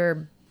hijack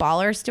your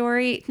baller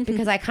story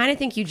because I kind of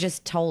think you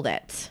just told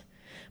it.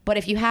 But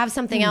if you have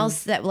something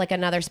else that like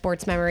another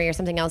sports memory or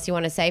something else you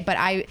want to say, but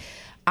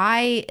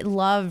I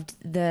loved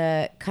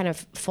the kind of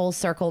full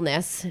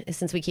circleness,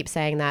 since we keep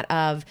saying that,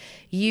 of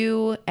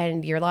you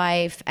and your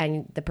life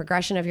and the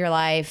progression of your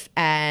life.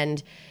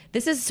 And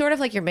this is sort of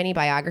like your mini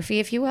biography,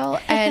 if you will.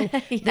 And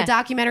the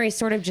documentary is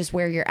sort of just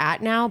where you're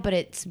at now, but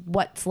it's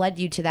what's led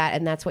you to that.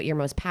 And that's what you're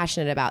most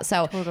passionate about.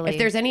 So Totally. if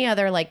there's any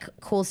other like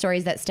cool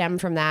stories that stem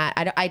from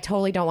that, I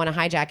totally don't want to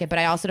hijack it, but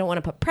I also don't want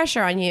to put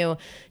pressure on you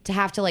to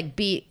have to like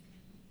beat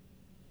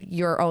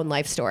your own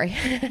life story.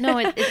 No,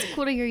 it's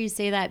cool to hear you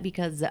say that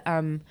because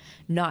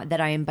not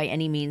that I am by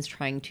any means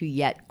trying to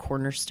yet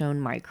cornerstone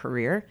my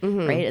career,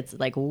 right? It's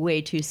like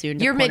way too soon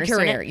to You're cornerstone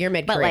mid-career. it. You're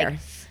But mid-career. like,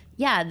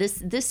 yeah,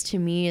 this to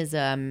me is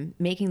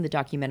making the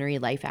documentary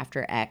Life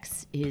After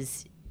X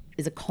is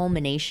a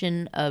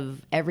culmination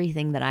of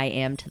everything that I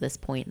am to this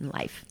point in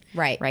life.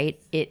 Right.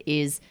 Right? It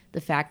is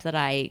the fact that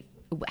I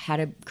had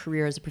a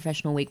career as a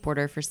professional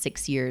wakeboarder for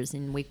 6 years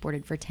and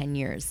wakeboarded for 10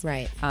 years.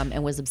 Right.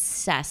 And was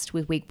obsessed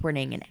with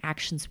wakeboarding and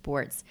action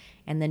sports,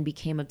 and then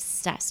became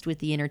obsessed with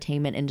the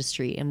entertainment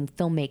industry and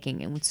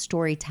filmmaking and with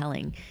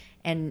storytelling.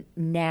 And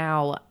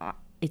now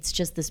it's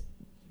just this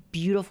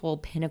beautiful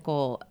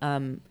pinnacle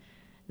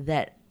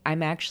that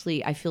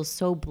I feel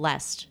so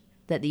blessed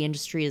that the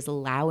industry is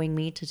allowing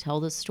me to tell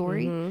this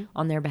story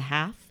on their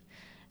behalf.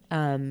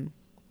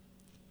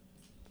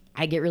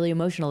 I get really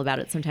emotional about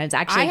it sometimes.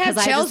 Actually, I have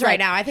 'cause chills just, right like,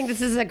 now. I think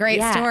this is a great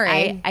yeah,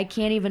 story. I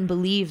can't even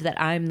believe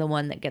that I'm the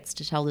one that gets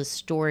to tell this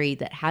story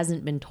that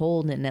hasn't been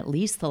told in at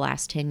least the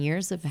last 10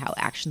 years of how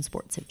action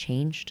sports have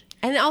changed.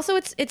 And also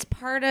it's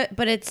part of,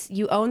 but it's,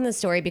 you own the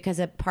story because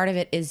a part of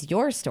it is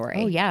your story.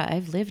 Oh yeah,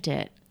 I've lived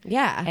it.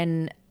 Yeah.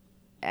 And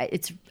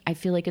I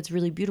feel like it's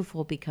really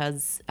beautiful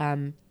because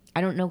I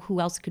don't know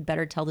who else could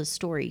better tell this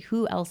story.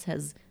 Who else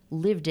has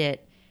lived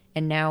it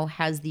and now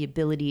has the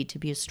ability to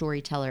be a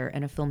storyteller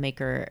and a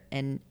filmmaker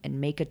and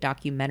make a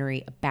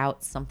documentary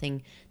about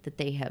something that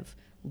they have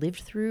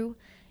lived through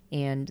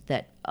and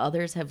that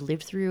others have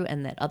lived through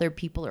and that other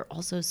people are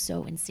also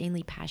so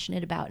insanely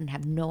passionate about and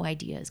have no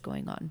idea is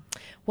going on.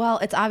 Well,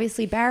 it's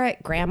obviously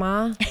Barrett,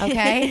 grandma,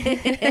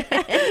 okay?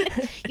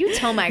 You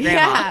tell my grandma.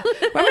 Yeah.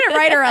 I'm going to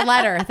write her a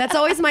letter. That's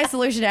always my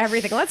solution to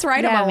everything. Let's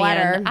write him a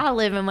letter. Man, I'll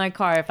live in my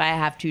car if I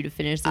have to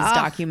finish this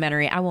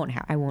documentary. I won't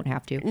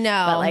have to.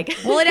 No. But like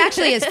well, it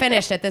actually is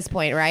finished at this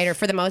point, right? Or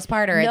for the most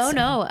part, or it's...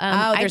 No.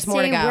 there's I'd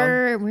more to say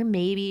go. We're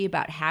maybe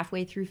about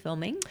halfway through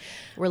filming.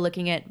 We're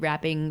looking at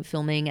wrapping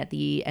filming at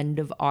the end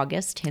of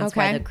August. Hence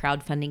why Okay. the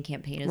crowdfunding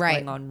campaign is Right.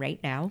 going on right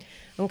now.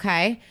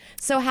 Okay.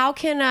 So how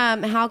can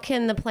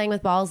the Playing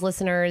with Balls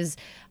listeners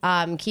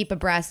keep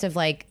abreast of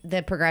like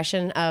the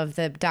progression of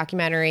the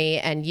documentary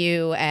and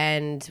you,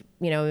 and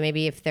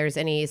maybe if there's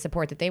any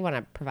support that they want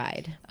to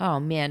provide? Oh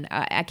man,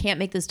 I can't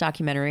make this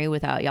documentary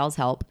without y'all's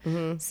help.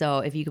 So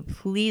if you could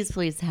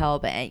please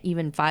help,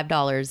 even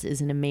 $5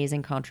 is an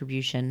amazing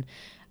contribution.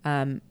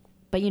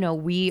 But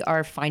we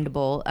are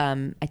findable.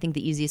 I think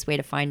the easiest way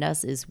to find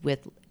us is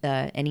with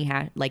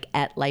like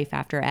at Life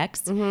After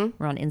X. We're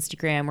on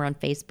Instagram, we're on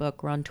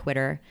Facebook, we're on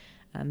Twitter.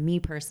 Me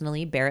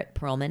personally, Barrett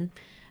Perlman.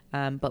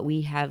 But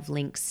we have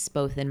links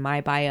both in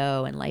my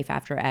bio and Life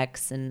After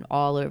X and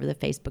all over the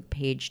Facebook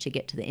page to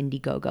get to the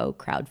Indiegogo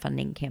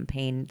crowdfunding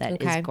campaign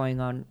that is going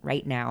on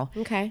right now.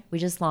 Okay. We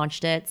just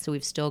launched it, so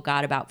we've still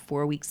got about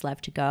 4 weeks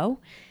left to go.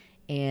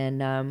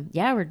 And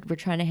we're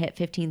trying to hit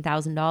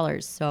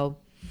 $15,000. So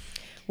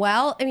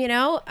Well,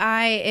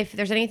 if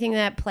there's anything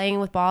that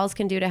playing with balls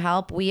can do to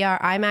help,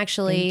 I'm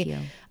actually,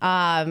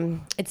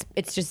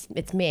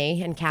 it's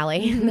me and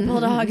Callie, the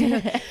bulldog.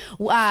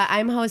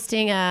 I'm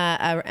hosting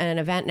an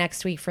event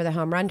next week for the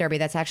Home Run Derby.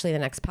 That's actually the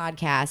next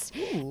podcast.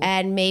 Ooh.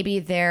 And maybe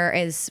there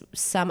is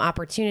some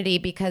opportunity,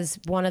 because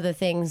one of the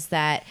things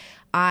that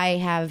I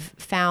have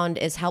found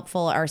is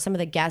helpful are some of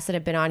the guests that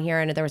have been on here.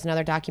 And there was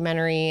another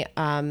documentary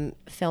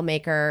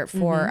filmmaker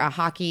for a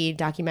hockey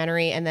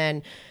documentary. And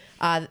then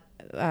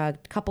a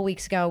couple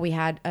weeks ago, we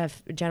had a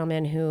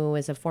gentleman who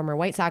is a former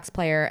White Sox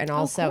player. And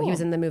also he was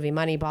in the movie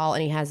Moneyball.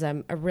 And he has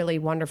a really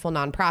wonderful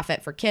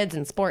nonprofit for kids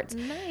and sports.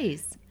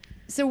 Nice.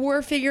 So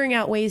we're figuring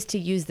out ways to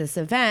use this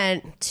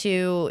event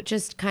to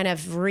just kind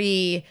of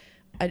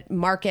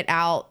market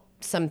out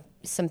some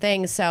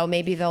things. So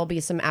maybe there'll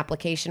be some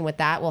application with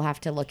that. We'll have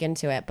to look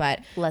into it, but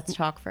let's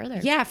talk further.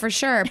 Yeah, for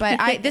sure.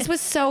 But this was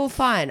so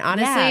fun.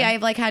 Honestly,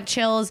 I've had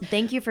chills.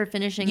 Thank you for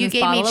finishing you this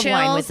gave bottle me of chills,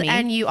 wine with me.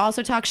 And you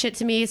also talk shit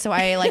to me. So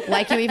I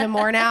like you even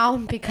more now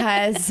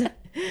because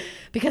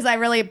I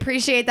really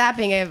appreciate that,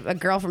 being a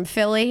girl from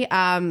Philly.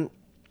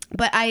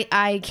 But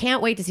I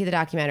can't wait to see the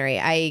documentary.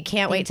 I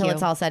can't wait till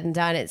it's all said and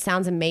done. It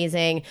sounds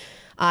amazing.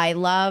 I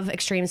love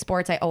extreme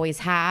sports. I always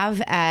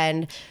have.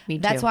 And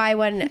that's why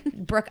when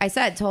Brooke,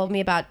 told me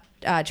about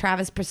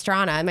Travis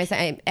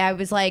Pastrana, I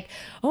was like,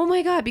 oh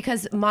my God,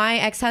 because my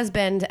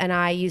ex-husband and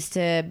I used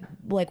to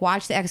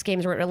watch the X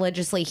Games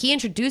religiously. He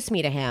introduced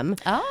me to him.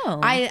 Oh.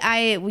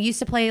 We used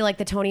to play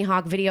the Tony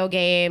Hawk video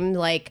game.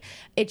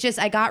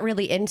 I got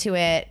really into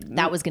it.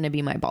 That was going to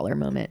be my baller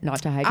moment,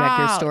 not to hijack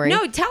your story.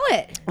 No, tell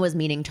it. Was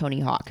meeting Tony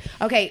Hawk.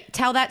 Okay,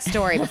 tell that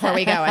story before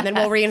we go, and then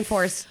we'll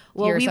reinforce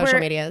your social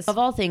medias. Of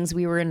all things,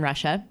 we were in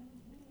Russia.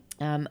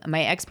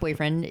 My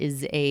ex-boyfriend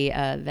is a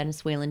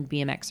Venezuelan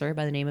BMXer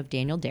by the name of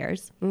Daniel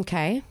Dares.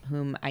 Okay.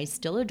 Whom I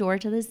still adore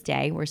to this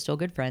day. We're still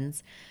good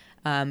friends.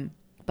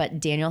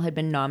 But Daniel had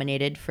been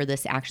nominated for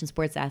this Action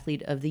Sports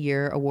Athlete of the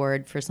Year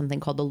award for something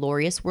called the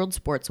Laureus World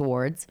Sports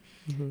Awards,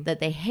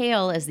 that they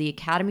hail as the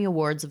Academy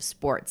Awards of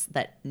sports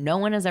that no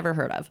one has ever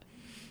heard of.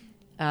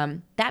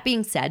 That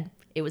being said,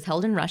 it was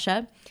held in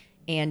Russia,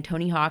 and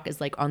Tony Hawk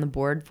is on the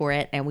board for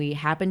it, and we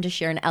happened to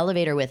share an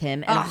elevator with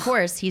him, and of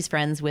course he's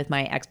friends with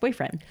my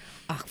ex-boyfriend.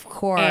 Of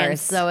course. And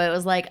so it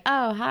was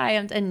oh, hi,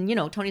 and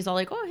Tony's all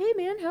oh, hey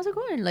man, how's it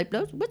going?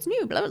 What's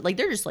new? Blah, blah.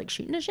 They're just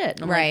shooting the shit.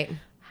 And I'm right.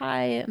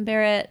 Hi, I'm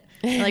Barrett.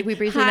 And, we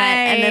briefly met,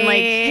 and then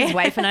his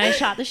wife and I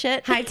shot the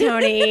shit. Hi,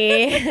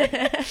 Tony.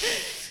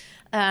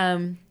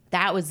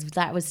 That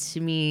was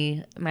to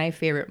me my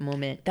favorite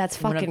moment. That's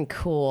fucking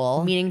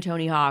cool. Meeting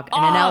Tony Hawk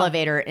in an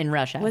elevator in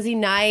Russia. Was he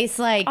nice?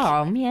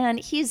 Oh man,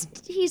 he's.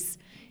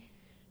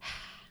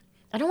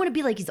 I don't want to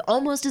be he's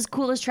almost as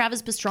cool as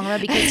Travis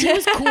Pastrana, because he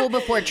was cool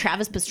before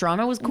Travis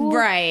Pastrana was cool.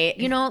 Right.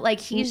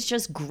 He's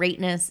just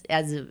greatness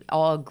as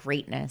all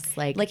greatness.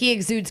 He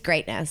exudes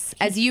greatness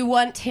as you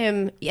want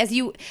him, as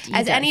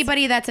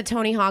anybody that's a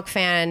Tony Hawk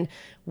fan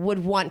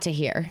would want to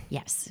hear.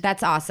 Yes.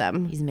 That's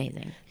awesome. He's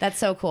amazing. That's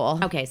so cool.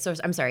 Okay, so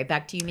I'm sorry.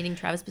 Back to you meeting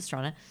Travis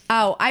Pastrana.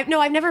 Oh, I've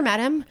never met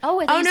him. Oh,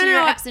 I thought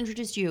your ex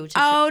introduced you to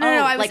no.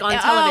 I was on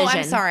television. Oh,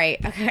 I'm sorry.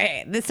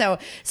 Okay. So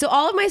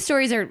all of my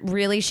stories are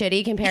really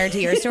shitty compared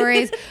to your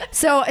stories.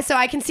 So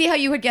I can see how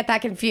you would get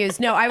that confused.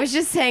 No, I was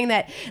just saying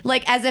that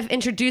as if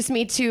introduced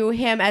me to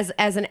him as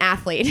an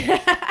athlete.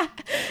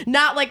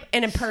 Not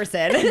in a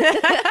person.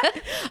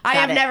 I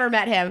have never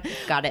met him.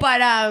 Got it. But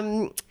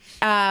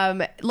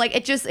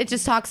it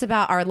just talks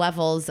about our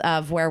levels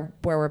of where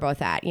we're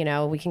both at.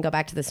 We can go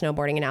back to the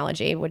snowboarding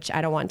analogy, which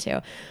I don't want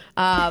to.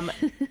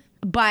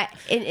 But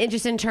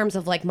just in terms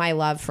of my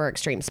love for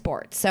extreme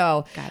sports.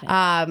 So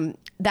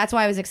that's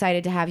why I was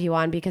excited to have you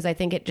on, because I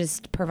think it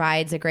just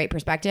provides a great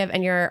perspective,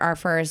 and you're our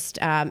first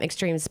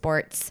extreme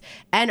sports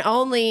and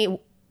only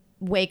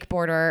pro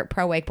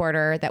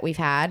wakeboarder that we've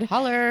had.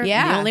 Holler.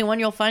 Yeah. The only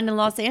one you'll find in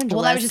Los Angeles.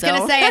 Well, I was just going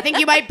to say, I think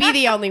you might be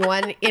the only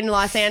one in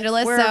Los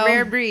Angeles. We're a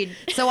rare breed.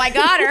 So I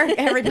got her,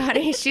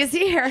 everybody. She's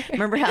here.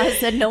 Remember how I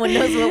said no one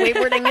knows what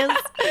wakeboarding is?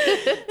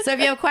 So if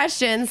you have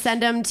questions,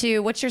 send them to,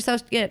 what's your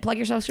plug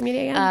your social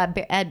media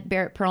again? At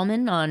Barrett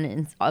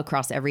Perlman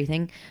across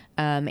everything.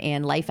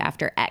 And Life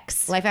After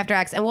X. Life After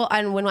X.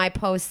 And when I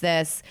post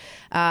this,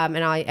 and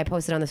I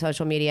post it on the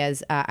social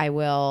medias, I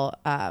will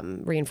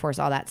reinforce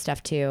all that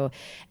stuff too.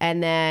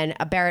 And then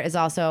Barrett is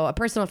also a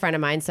personal friend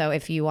of mine. So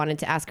if you wanted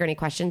to ask her any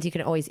questions, you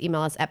can always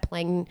email us at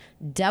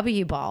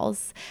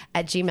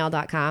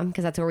playingwballs@gmail.com,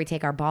 because that's where we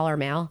take our baller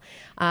mail.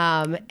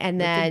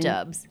 And then the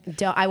dubs.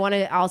 I want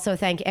to also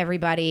thank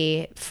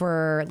everybody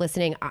for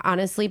listening.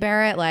 Honestly,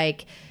 Barrett,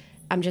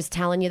 I'm just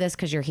telling you this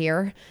because you're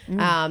here. So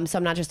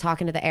I'm not just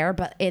talking to the air,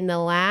 but in the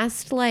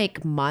last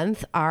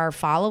month, our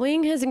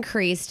following has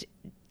increased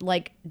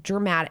like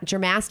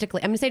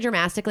dramatically. I'm gonna say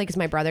dramatically because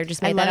my brother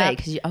just made I love that it up.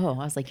 because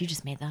I was like, you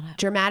just made that up.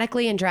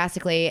 Dramatically and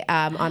drastically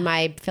on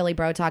my Philly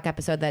Bro Talk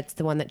episode, that's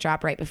the one that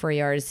dropped right before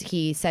yours,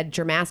 he said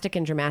dramatic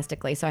and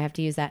dramatically, so I have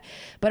to use that.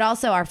 But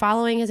also our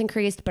following has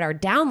increased, but our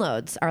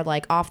downloads are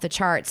like off the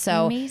charts.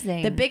 So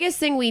amazing. The biggest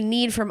thing we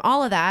need from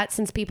all of that,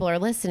 since people are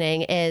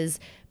listening, is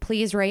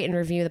please rate and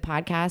review the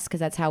podcast, because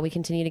that's how we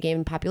continue to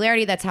gain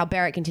popularity. That's how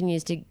Barrett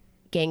continues to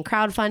gain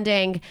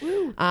crowdfunding.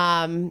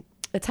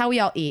 That's how we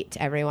all eat,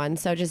 everyone.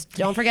 So just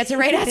don't forget to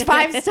rate us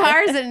 5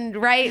 stars and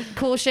write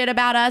cool shit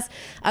about us.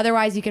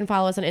 Otherwise, you can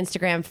follow us on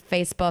Instagram,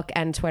 Facebook,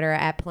 and Twitter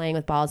at Playing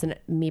with Balls. And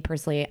me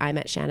personally, I'm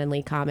at Shannon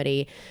Lee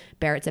Comedy.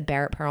 Barrett's at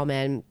Barrett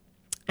Perlman.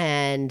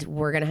 And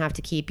we're going to have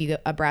to keep you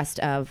abreast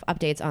of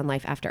updates on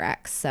Life After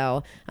X.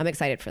 So I'm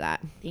excited for that.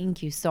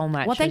 Thank you so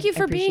much. Well, thank you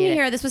for being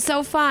here. This was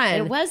so fun.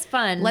 It was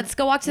fun. Let's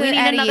go walk to the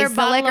Eddie's,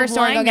 the liquor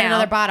store, and go get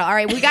another bottle. All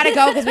right, we got to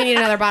go because we need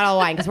another bottle of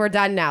wine because we're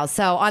done now.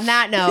 So on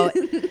that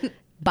note,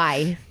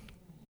 bye.